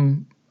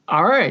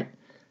 All right.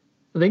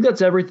 I think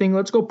that's everything.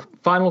 Let's go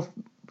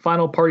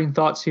final parting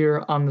thoughts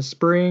here on the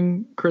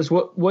spring. Chris,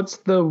 what's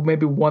the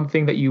maybe one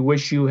thing that you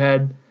wish you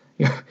had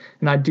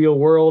an ideal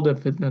world,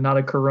 if it's not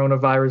a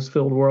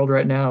coronavirus-filled world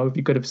right now, if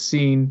you could have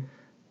seen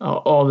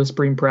all the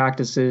spring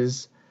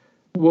practices,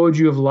 what would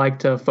you have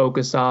liked to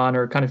focus on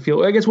or kind of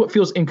feel, I guess, what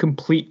feels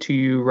incomplete to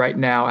you right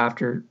now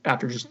after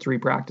just 3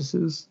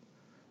 practices?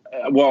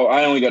 Well,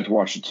 I only got to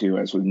watch the 2,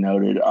 as we've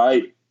noted.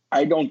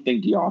 I don't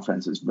think the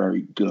offense is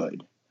very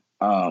good.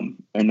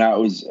 And that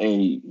was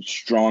a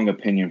strong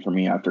opinion for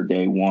me after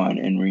day 1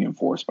 and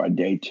reinforced by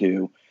day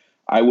 2.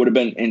 I would have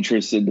been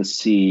interested to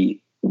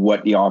see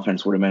what the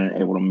offense would have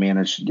been able to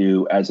manage to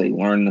do as they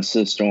learn the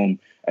system,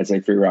 as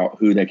they figure out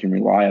who they can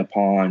rely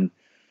upon,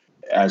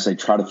 as they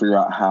try to figure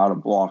out how to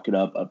block it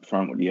up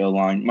front with the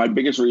O-line. My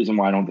biggest reason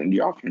why I don't think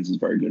the offense is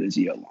very good is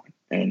the O-line.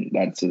 And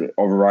that's an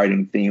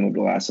overriding theme of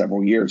the last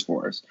several years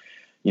for us.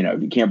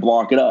 If you can't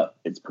block it up,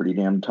 it's pretty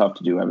damn tough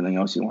to do everything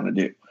else you want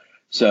to do.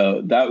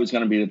 So that was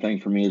going to be the thing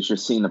for me, is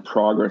just seeing the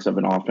progress of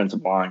an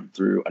offensive line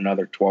through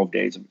another 12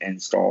 days of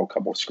install, a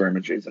couple of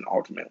scrimmages, and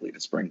ultimately the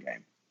spring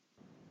game.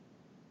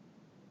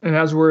 And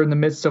as we're in the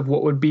midst of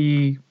what would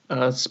be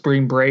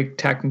spring break,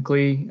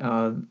 technically,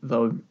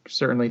 though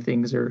certainly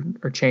things are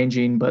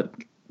changing, but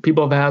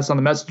people have asked on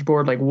the message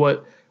board, like,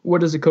 what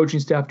does the coaching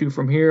staff do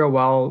from here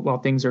while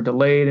things are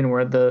delayed and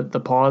we're at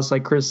the pause,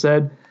 like Chris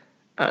said?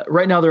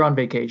 Right now they're on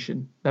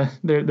vacation.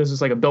 This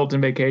is like a built-in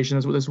vacation.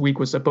 That's what this week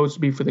was supposed to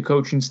be for the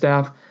coaching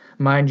staff.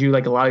 Mind you,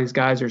 like a lot of these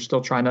guys are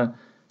still trying to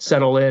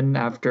settle in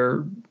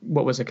after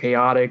what was a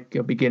chaotic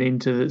beginning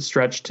to the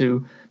stretch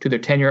to their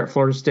tenure at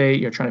Florida State.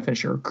 You're trying to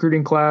finish a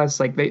recruiting class.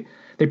 Like they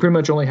pretty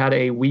much only had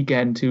a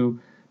weekend to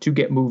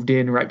get moved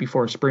in right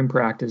before spring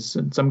practice,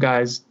 and some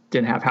guys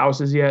didn't have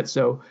houses yet.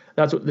 So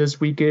that's what this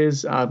week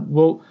is.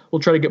 We'll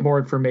try to get more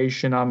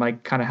information on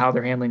like kind of how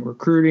they're handling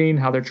recruiting,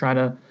 how they're trying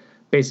to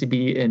basically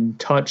be in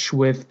touch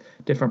with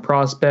different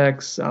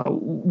prospects.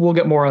 We'll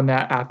get more on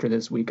that after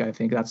this week. I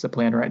think that's the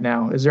plan right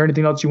now. Is there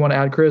anything else you want to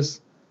add,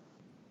 Chris?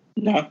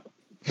 No.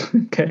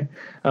 Okay.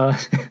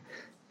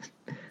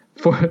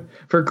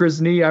 For Chris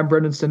Nee, I'm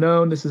Brendan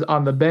Sonnone. This is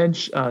On the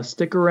Bench.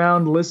 Stick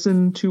around.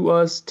 Listen to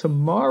us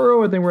tomorrow.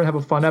 I think we're going to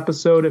have a fun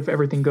episode if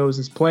everything goes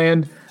as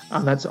planned.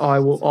 That's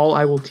all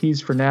I will tease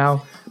for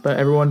now. But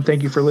everyone,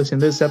 thank you for listening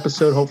to this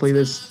episode. Hopefully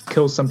this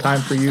kills some time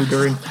for you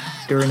during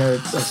a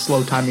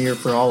slow time of year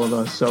for all of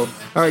us. So,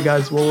 all right,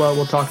 guys,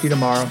 we'll talk to you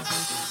tomorrow. I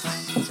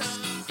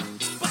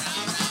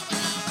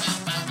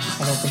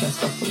don't think I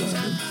stuck the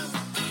landing.